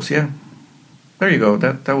locals. Yeah. There you go.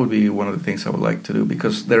 That would be one of the things I would like to do,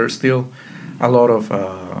 because there is still a lot of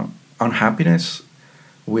unhappiness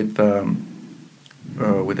with the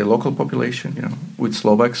local population. With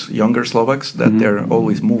Slovaks, younger Slovaks, that they're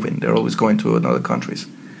always moving. They're always going to other countries,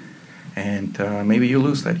 and maybe you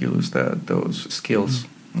lose that. You lose those skills.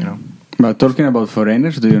 But talking about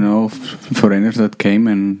foreigners, do you know foreigners that came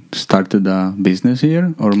and started a business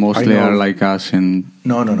here, or mostly are like us in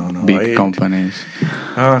big companies?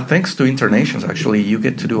 Thanks to Internations, actually, you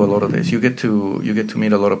get to do a lot of this. You get to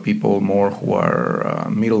meet a lot of people more who are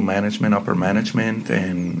middle management, upper management,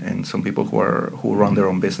 and some people who run their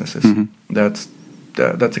own businesses. That's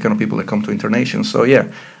the kind of people that come to Internations. So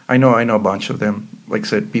yeah, I know a bunch of them. Like I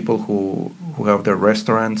said, people who have their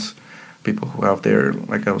restaurants. People who have their,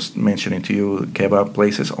 like I was mentioning to you, kebab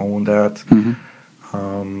places own that.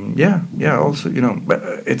 Also, but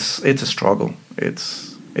it's a struggle.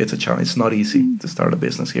 It's a challenge. It's not easy to start a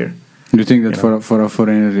business here. Do you think that for a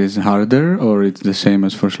foreigner is harder, or it's the same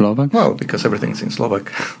as for Slovaks? Well, because everything's in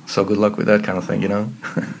Slovak, so good luck with that kind of thing,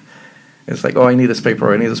 It's like, oh, I need this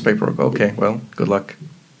paperwork. Okay, well, good luck.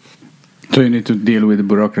 So you need to deal with the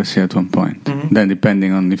bureaucracy at one point. Mm-hmm. Then,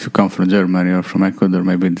 depending on if you come from Germany or from Ecuador,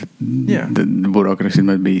 maybe the bureaucracy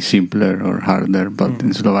might be simpler or harder. But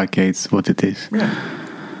in Slovakia, it's what it is.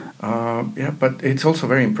 Yeah, but it's also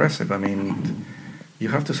very impressive. I mean, you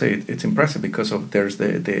have to say it's impressive because of there's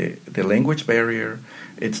the language barrier.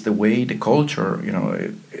 It's the way, the culture. You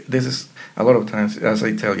know, this is a lot of times, as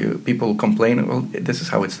I tell you, people complain. Well, this is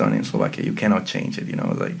how it's done in Slovakia. You cannot change it. You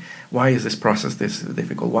know, like, why is this process this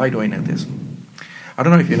difficult? Why do I need this? I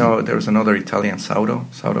don't know if you know. There's another Italian, Saudo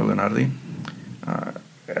Leonardi.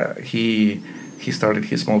 He started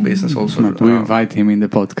his small business also. We invite him in the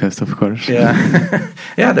podcast, of course. Yeah,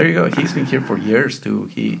 yeah. There you go. He's been here for years too.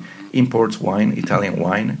 He imports wine, Italian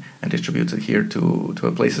wine, and distributes it here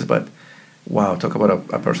to places. But wow, talk about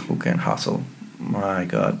a person who can hustle. My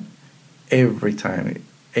God, every time,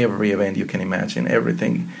 every event you can imagine,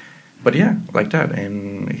 everything. But yeah, like that,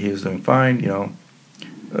 and he's doing fine. You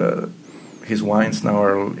know, his wines now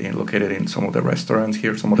are located in some of the restaurants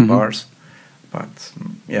here, some of the bars. But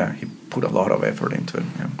yeah, he put a lot of effort into it.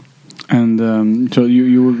 Yeah. And so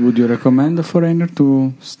would you recommend a foreigner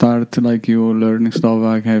to start like you learning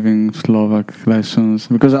Slovak, having Slovak lessons?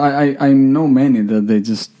 Because I know many that they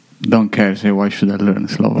just don't care. Say, why should I learn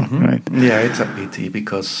Slovak? Right? Yeah, it's a pity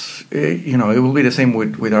because you know, it will be the same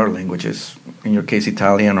with our languages. In your case,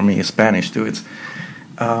 Italian, or me, Spanish too. It's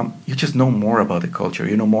you just know more about the culture.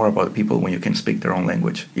 You know more about the people when you can speak their own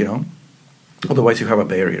language. You know. Otherwise, you have a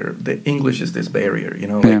barrier. The English is this barrier, you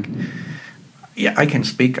know. Like, yeah, I can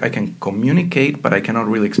speak, I can communicate, but I cannot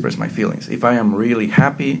really express my feelings. If I am really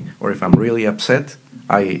happy or if I'm really upset,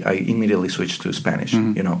 I immediately switch to Spanish.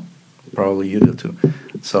 You know, probably you do too.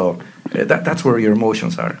 So that's where your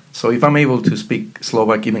emotions are. So if I'm able to speak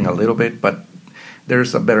Slovak even a little bit, but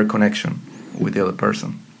there's a better connection with the other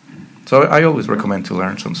person. So I always recommend to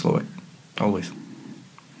learn some Slovak. Always.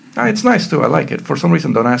 It's nice too. I like it. For some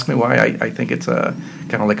reason, don't ask me why. I think it's a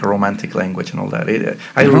kind of like a romantic language and all that.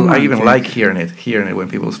 I even like hearing it when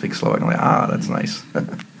people speak Slovak. I'm like, that's nice.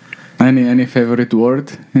 Any favorite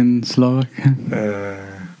word in Slovak?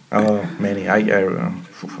 Many.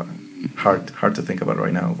 Hard to think about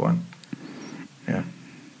right now. One. Yeah.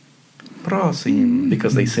 Prosím,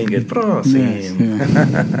 because they sing it. Prosím. Yes,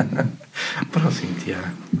 yeah. Prosím,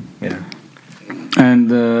 yeah.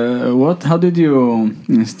 And how did you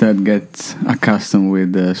instead get accustomed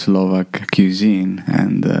with the Slovak cuisine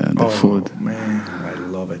and the food? Oh man, I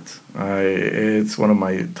love it. It's one of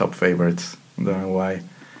my top favorites. I don't know why.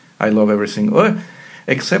 I love every single,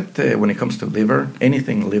 except when it comes to liver.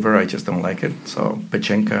 Anything liver, I just don't like it. So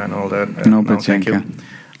pechenka and all that. No pechenka.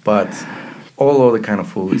 But all other kind of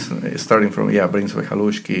foods, starting from brinzové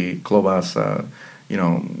halušky, klobasa, you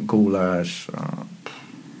know, goulash.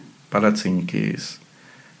 Palacinkis,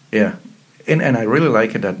 yeah, and I really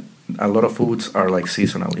like it that a lot of foods are like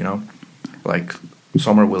seasonal, you know, like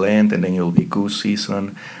summer will end and then it will be goose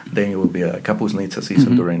season, then it will be a kapusnica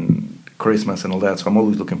season during Christmas and all that. So I'm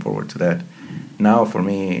always looking forward to that. Now for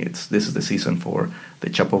me, this is the season for the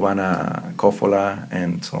chapovana kofola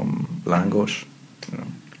and some langos, you know.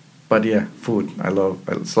 But yeah, food I love.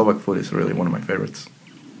 Slovak food is really one of my favorites.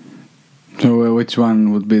 So which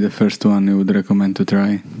one would be the first one you would recommend to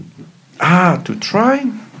try? To try?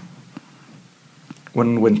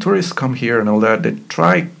 When tourists come here and all that, the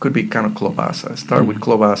try could be kind of klobasa. Start with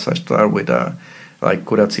klobasa, start with like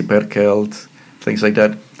kurací perkelt, things like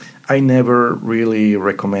that. I never really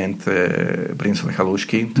recommend brinzové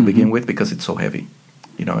halušky to begin with because it's so heavy.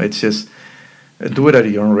 You know, it's just, do it at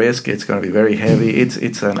your own risk. It's going to be very heavy.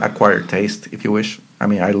 It's an acquired taste, if you wish. I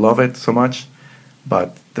mean, I love it so much,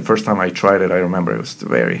 but the first time I tried it, I remember it was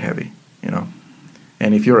very heavy, you know.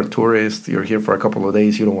 And if you're a tourist, you're here for a couple of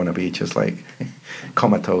days, you don't want to be just like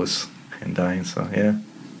comatose and dying. So, yeah.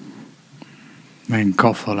 And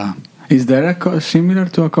kofola. Is there similar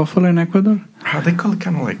to a kofola in Ecuador? They call it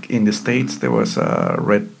kind of like in the States, there was a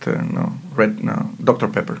red Dr.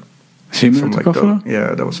 Pepper. Similar to like kofola?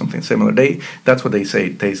 Yeah, that was something similar. That's what they say.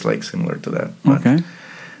 It tastes like similar to that. But okay.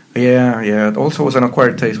 Yeah. It also was an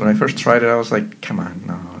acquired taste. When I first tried it, I was like, come on,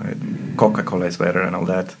 no. Coca-Cola is better and all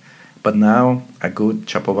that. But now, a good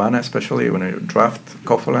chapovana, especially when you draft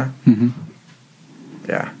kofola,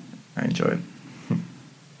 yeah, I enjoy it.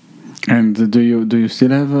 And do you still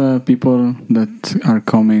have people that are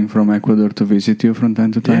coming from Ecuador to visit you from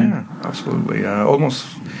time to time? Yeah, absolutely. Almost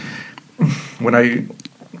when I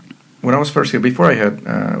was first here, before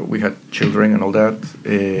we had children and all that,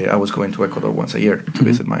 I was going to Ecuador once a year to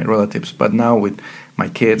visit my relatives. But now with my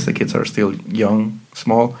kids, the kids are still young,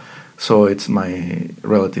 small. So it's my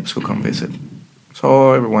relatives who come visit.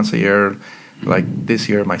 So every once a year, Like this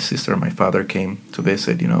year, my sister and my father came to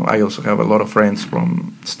visit. I also have a lot of friends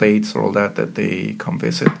from states or all that they come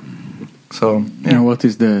visit. So, yeah. And what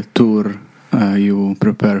is the tour you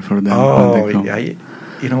prepare for them? Oh,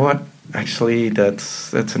 you know what? Actually,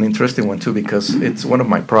 that's an interesting one too, because it's one of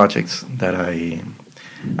my projects that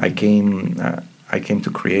I came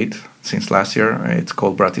to create since last year. It's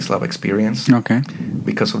called Bratislava Experience. Okay.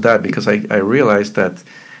 Because of that, because I realized that,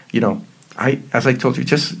 as I told you,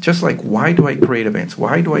 just like, why do I create events?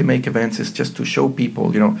 Why do I make events? It's just to show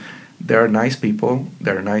people, there are nice people.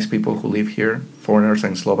 There are nice people who live here, foreigners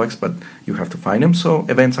and Slovaks, but you have to find them. So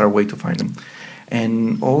events are a way to find them.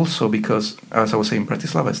 And also because, as I was saying,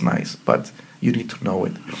 Bratislava is nice, but you need to know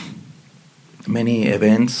it. Many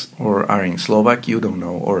events are in Slovak, you don't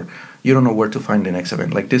know, or you don't know where to find the next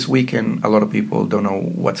event. Like this weekend, a lot of people don't know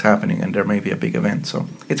what's happening, and there may be a big event. So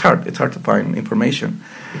it's hard. It's hard to find information.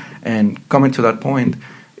 And coming to that point,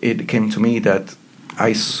 it came to me that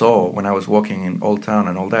I saw when I was walking in Old Town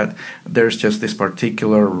and all that, there's just this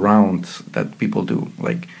particular round that people do.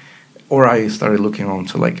 Or I started looking on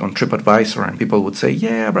TripAdvisor, and people would say,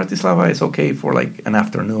 yeah, Bratislava is okay for an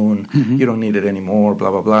afternoon. Mm-hmm. You don't need it anymore,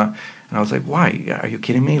 blah, blah, blah. And I was like, why? Are you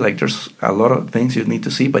kidding me? There's a lot of things you need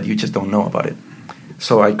to see, but you just don't know about it.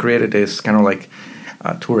 So I created this kind of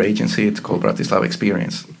a tour agency. It's called Bratislava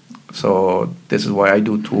Experience. So this is why I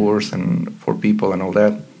do tours and for people and all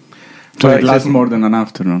that. So it lasts more than an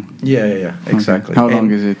afternoon? Yeah, exactly. Okay. How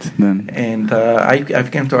long is it then? And I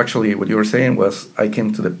came to actually, what you were saying was, I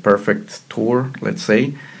came to the perfect tour, let's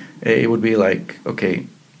say. It would be okay,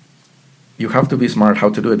 you have to be smart how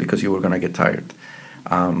to do it because you were going to get tired.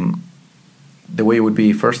 The way it would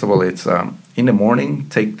be, first of all, it's in the morning,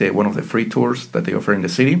 take one of the free tours that they offer in the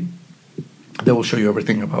city. They will show you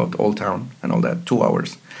everything about Old Town and all that, 2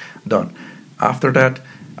 hours, done. After that,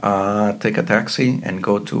 take a taxi and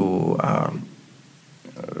go to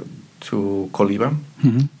Koliva,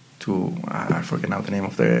 to I forget now the name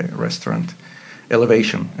of the restaurant,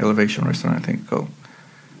 Elevation Restaurant, I think it's called.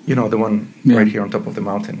 The one right here on top of the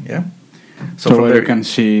mountain, yeah. So from there you can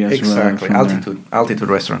see as exactly well altitude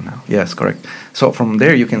restaurant now. Yes, correct. So from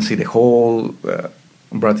there you can see the whole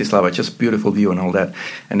Bratislava, just beautiful view and all that.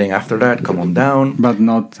 And then after that, come on down. But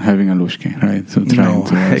not having a lushki, right? So trying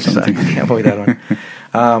to exactly avoid that one.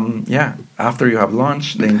 After you have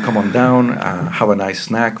lunch, then come on down, have a nice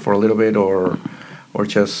snack for a little bit, or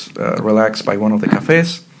just relax by one of the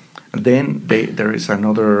cafes. And then there's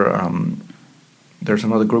another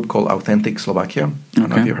group called Authentic Slovakia. I don't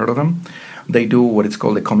know if you heard of them. They do what is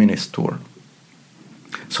called the communist tour.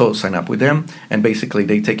 So sign up with them, and basically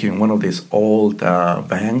they take you in one of these old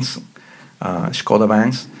vans, Skoda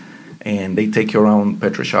vans, and they take you around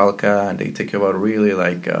Petržalka, and they take you about really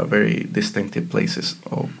very distinctive places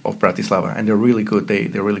of Bratislava, and they're really good.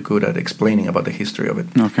 They're really good at explaining about the history of it.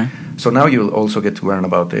 Okay. So now you'll also get to learn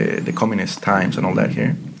about the communist times and all that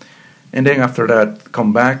here. And then after that,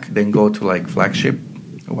 come back, then go to Flagship,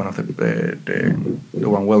 one of the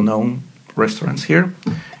one well-known restaurants here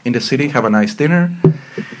in the city, have a nice dinner.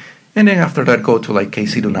 And then after that, go to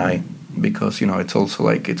KC Dunai, because it's also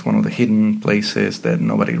it's one of the hidden places that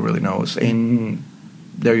nobody really knows. And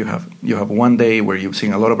there you have 1 day where you've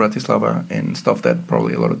seen a lot of Bratislava and stuff that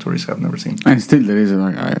probably a lot of tourists have never seen. And still there is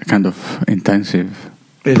a kind of intensive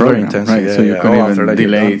it's program, very intensive, right? Yeah, so you can even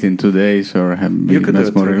delay it in 2 days, or you could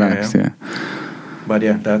that's more too, relaxed. Yeah. But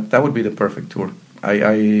yeah, that would be the perfect tour.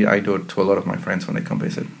 I do it to a lot of my friends when they come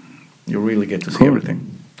visit. You really get to see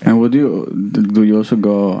everything. And do you also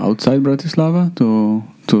go outside Bratislava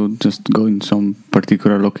to just go in some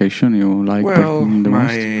particular location you like? Well, the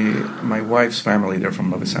my wife's family, they're from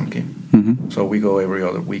Novi Samki, so we go every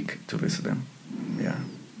other week to visit them. Yeah,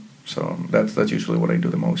 so that's usually what I do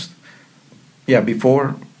the most. Yeah,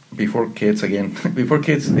 before kids again. Before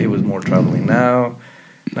kids, it was more traveling. Now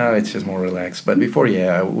it's just more relaxed. But before,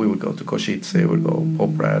 we would go to Košice, we would go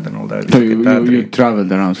Poprad and all that. So you traveled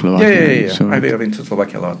around Slovakia? Yeah. I've been to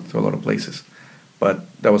Slovakia a lot, to a lot of places. But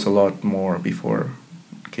that was a lot more before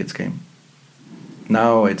kids came.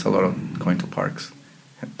 Now it's a lot of going to parks,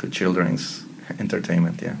 to children's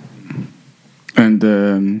entertainment, yeah. And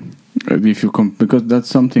if you because that's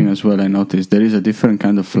something as well I noticed, there is a different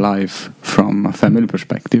kind of life from a family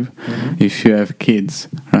perspective. If you have kids,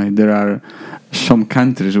 right, there are some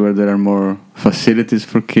countries where there are more facilities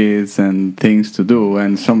for kids and things to do,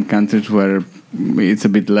 and some countries where it's a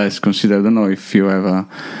bit less considered. I don't know if you have a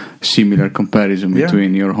similar comparison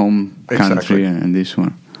between your home country and this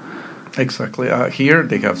one. Exactly. Here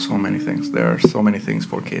they have so many things. There are so many things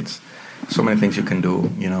for kids, so many things you can do,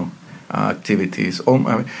 activities.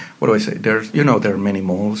 What do I say? There are many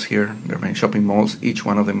malls here. There are many shopping malls. Each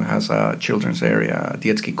one of them has a children's area,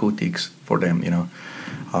 детский кутик for them.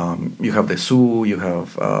 You have the zoo. You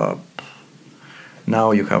have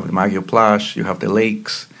now you have the Magio Plage. You have the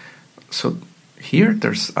lakes. So here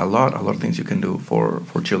there's a lot of things you can do for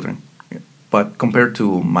children. But compared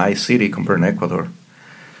to my city, compared to Ecuador,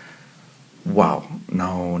 wow,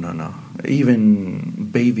 no.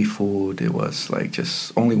 Even baby food, it was like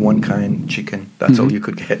just only one kind, chicken. That's all you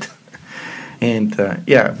could get. And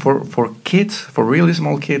for kids, for really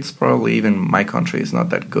small kids, probably even my country is not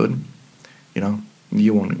that good.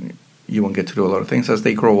 You won't get to do a lot of things. As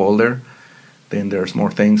they grow older, then there's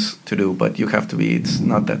more things to do. But you have to be. It's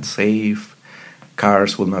not that safe.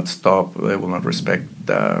 Cars will not stop. They will not respect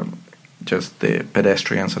just the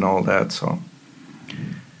pedestrians and all that. So,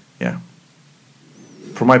 yeah.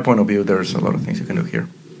 From my point of view, there's a lot of things you can do here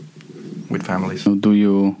with families. So do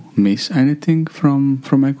you miss anything from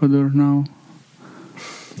Ecuador now?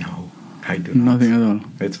 No, I do not. Nothing at all.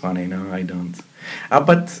 It's funny, no, I don't.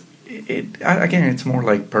 But again, it's more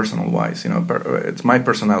like personal-wise. It's my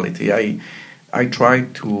personality. I try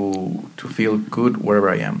to feel good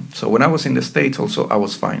wherever I am. So when I was in the States, also I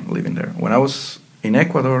was fine living there. When I was in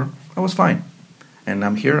Ecuador, I was fine, and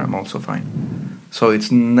I'm here. I'm also fine. So it's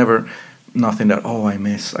never nothing that I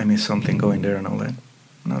miss something going there and all that.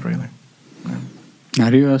 Not really. No.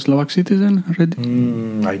 Are you a Slovak citizen already?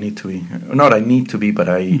 I need to be. Not I need to be, but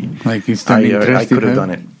I could have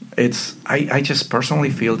done it. I just personally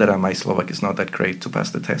feel that my Slovak is not that great to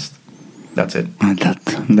pass the test. That's it.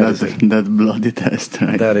 That bloody test,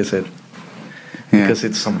 right? That is it. Yeah. Because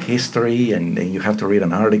it's some history, and you have to read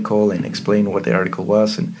an article and explain what the article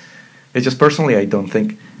was, and it's just personally I don't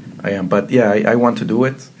think I am. But yeah, I want to do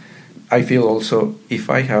it. I feel also if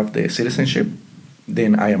I have the citizenship,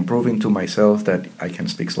 then I am proving to myself that I can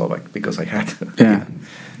speak Slovak because I had to. Yeah.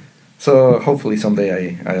 So hopefully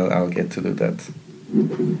someday I'll get to do that.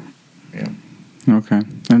 Yeah. Okay.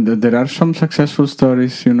 And there are some successful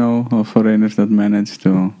stories, of foreigners that manage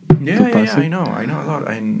to pass it. I know a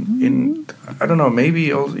lot. And I don't know,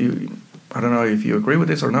 maybe also I don't know if you agree with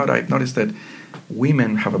this or not. I've noticed that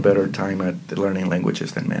women have a better time at learning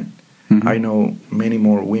languages than men. Mm-hmm. I know many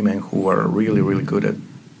more women who are really, really good at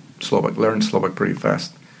Slovak, learn Slovak pretty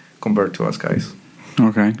fast compared to us guys.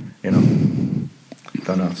 Okay. Don't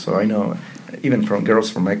know. So I know even from girls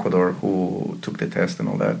from Ecuador who took the test and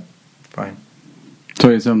all that, fine. So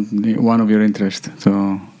it's one of your interests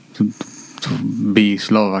to be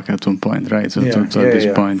Slovak at some point, right? So at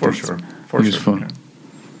this point, for it's sure. useful. Sure.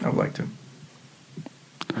 I would like to.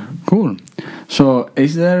 Cool. So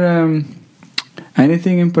is there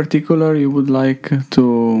anything in particular you would like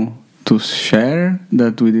to share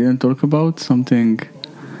that we didn't talk about? Something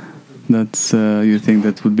that you think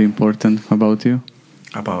that would be important about you?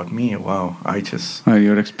 About me? Wow.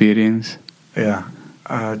 Your experience? Yeah.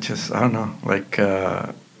 I don't know. Like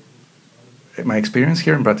my experience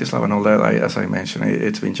here in Bratislava and all that, as I mentioned,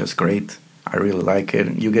 it's been just great. I really like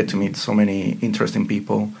it. You get to meet so many interesting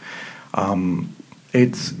people.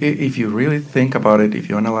 If you really think about it, if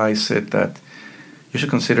you analyze it, that you should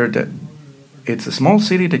consider that it's a small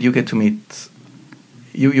city that you get to meet.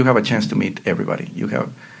 You have a chance to meet everybody.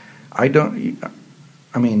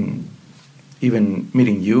 Even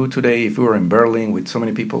meeting you today, if we were in Berlin with so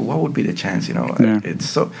many people, what would be the chance? Yeah. It's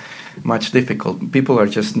so much difficult. People are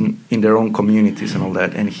just in their own communities and all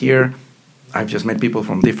that. And here, I've just met people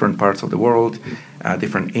from different parts of the world,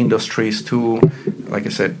 different industries too. Like I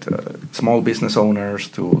said, small business owners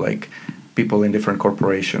to like people in different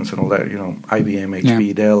corporations and all that. IBM,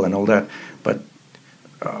 HP, Dell, and all that. But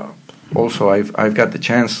also, I've got the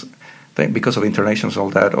chance. Because of internationals,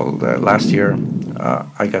 all that last year,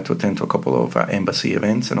 I got to attend to a couple of embassy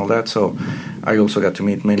events and all that. So I also got to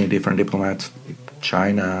meet many different diplomats,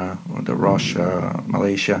 China, Russia,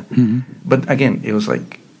 Malaysia. Mm-hmm. But again, it was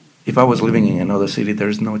like, if I was living in another city,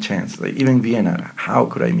 there's no chance. Like, even Vienna, how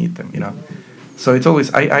could I meet them? So it's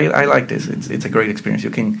always I like this. It's a great experience.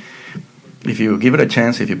 You can, if you give it a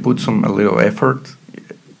chance, if you put a little effort,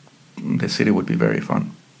 the city would be very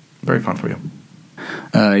fun for you.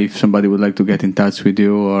 If somebody would like to get in touch with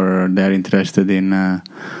you, or they're interested in,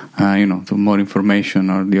 more information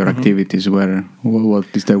or your activities, what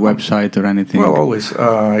is their website or anything? Well, always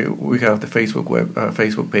we have the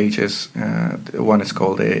Facebook pages. One is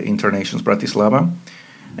called the Internations Bratislava,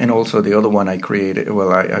 and also the other one I created.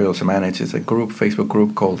 Well, I also manage is a Facebook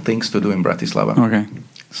group called Things to Do in Bratislava. Okay.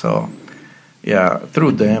 So, yeah,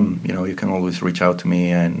 through them, you can always reach out to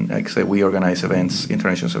me, and like I said, we organize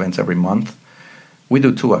international events every month. We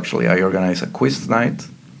do two, actually. I organize a quiz night.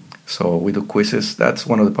 So we do quizzes. That's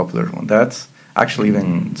one of the popular ones. That's actually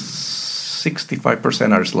even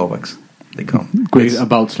 65% are Slovaks. They come. Quiz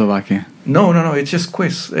about Slovakia? No. It's just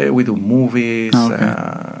quiz. We do movies,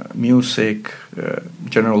 music,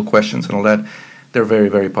 general questions and all that. They're very,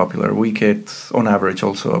 very popular. We get, on average,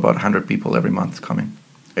 also about 100 people every month coming.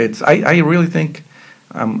 I really think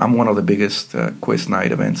I'm one of the biggest quiz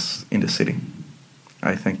night events in the city.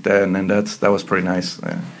 I think that, and that was pretty nice.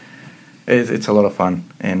 It's a lot of fun,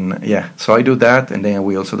 and so I do that, and then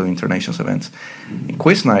we also do international events. In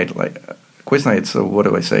quiz night, so what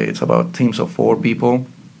do I say? It's about teams of 4 people,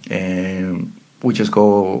 and we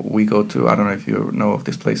go to, I don't know if you know of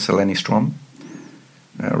this place, Zeleny Strom,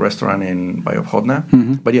 a restaurant by Obchodna.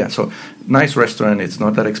 Mm-hmm. But so nice restaurant. It's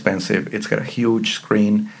not that expensive. It's got a huge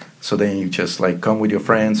screen, so then you just come with your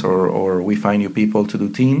friends, or we find you people to do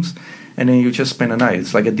teams, and then you just spend a night.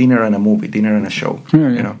 It's like a dinner and a movie, dinner and a show.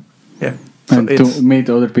 You know. Yeah. So and to meet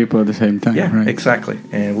other people at the same time. Yeah, right? Exactly.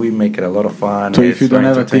 And we make it a lot of fun. So if you don't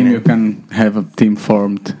have a team, you can have a team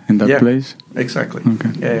formed in that place? Exactly. Okay.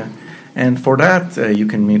 Yeah. And for that, you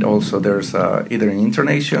can meet also, there's either in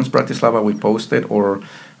Internations Bratislava we post it, or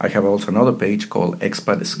I have also another page called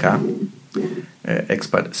Expat Ska,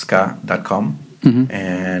 expatska.com. Mm-hmm.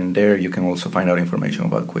 And there you can also find out information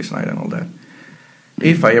about quiz night and all that.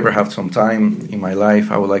 If I ever have some time in my life,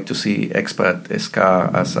 I would like to see Expat Ska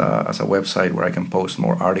as a website where I can post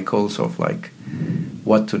more articles of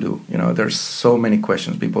what to do. There's so many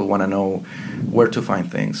questions. People want to know where to find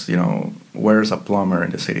things. Where's a plumber in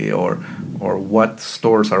the city, or what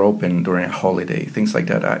stores are open during a holiday, things like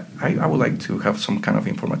that. I would like to have some kind of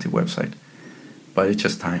informative website, but it's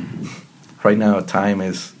just time. Right now,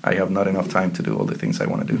 I have not enough time to do all the things I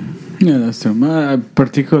want to do. Yeah, that's true.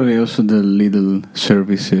 Particularly also the little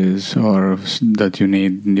services that you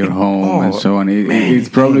need in your home and so on. It's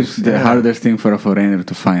probably the hardest thing for a foreigner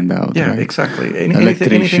to find out. Yeah, right? Exactly.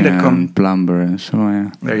 Electrician, that plumber, and so on.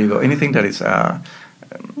 Yeah. There you go. Anything that is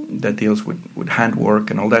that deals with handwork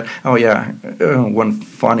and all that. Oh yeah, one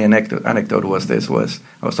funny anecdote was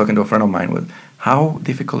I was talking to a friend of mine with how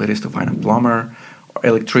difficult it is to find a plumber or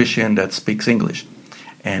electrician that speaks English.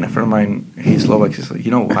 And a friend of mine, he's Slovak, he said,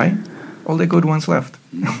 you know why? All the good ones left.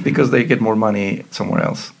 Because they get more money somewhere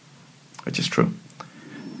else. Which is true.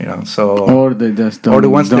 Or they just don't. Or the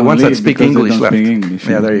ones that speak English left.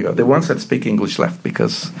 Yeah, there you go. The ones that speak English left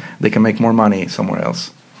because they can make more money somewhere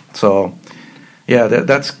else. So, yeah,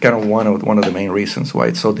 that's kind of one of the main reasons why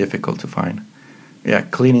it's so difficult to find. Yeah,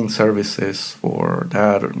 cleaning services for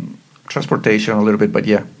that, transportation a little bit, but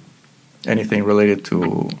anything related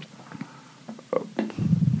to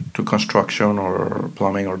construction or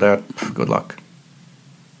plumbing or that, good luck.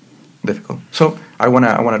 Difficult. So I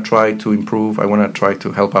wanna try to improve. I wanna try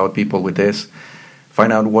to help out people with this.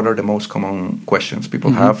 Find out what are the most common questions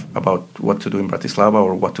people have about what to do in Bratislava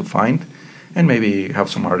or what to find, and maybe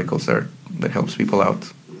have some articles there that helps people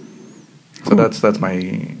out. So that's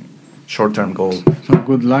my short-term goal. So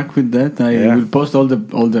good luck with that. I will post all the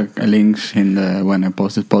links when I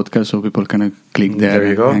post the podcast, so people can click there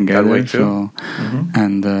and get it. So,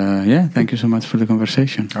 and thank you so much for the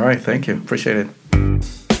conversation. All right, thank you. Appreciate it.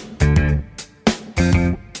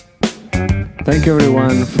 Thank you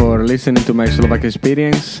everyone for listening to my Slovak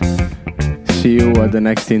experience. See you at the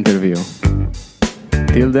next interview.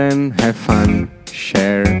 Till then, have fun,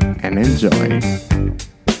 share and enjoy.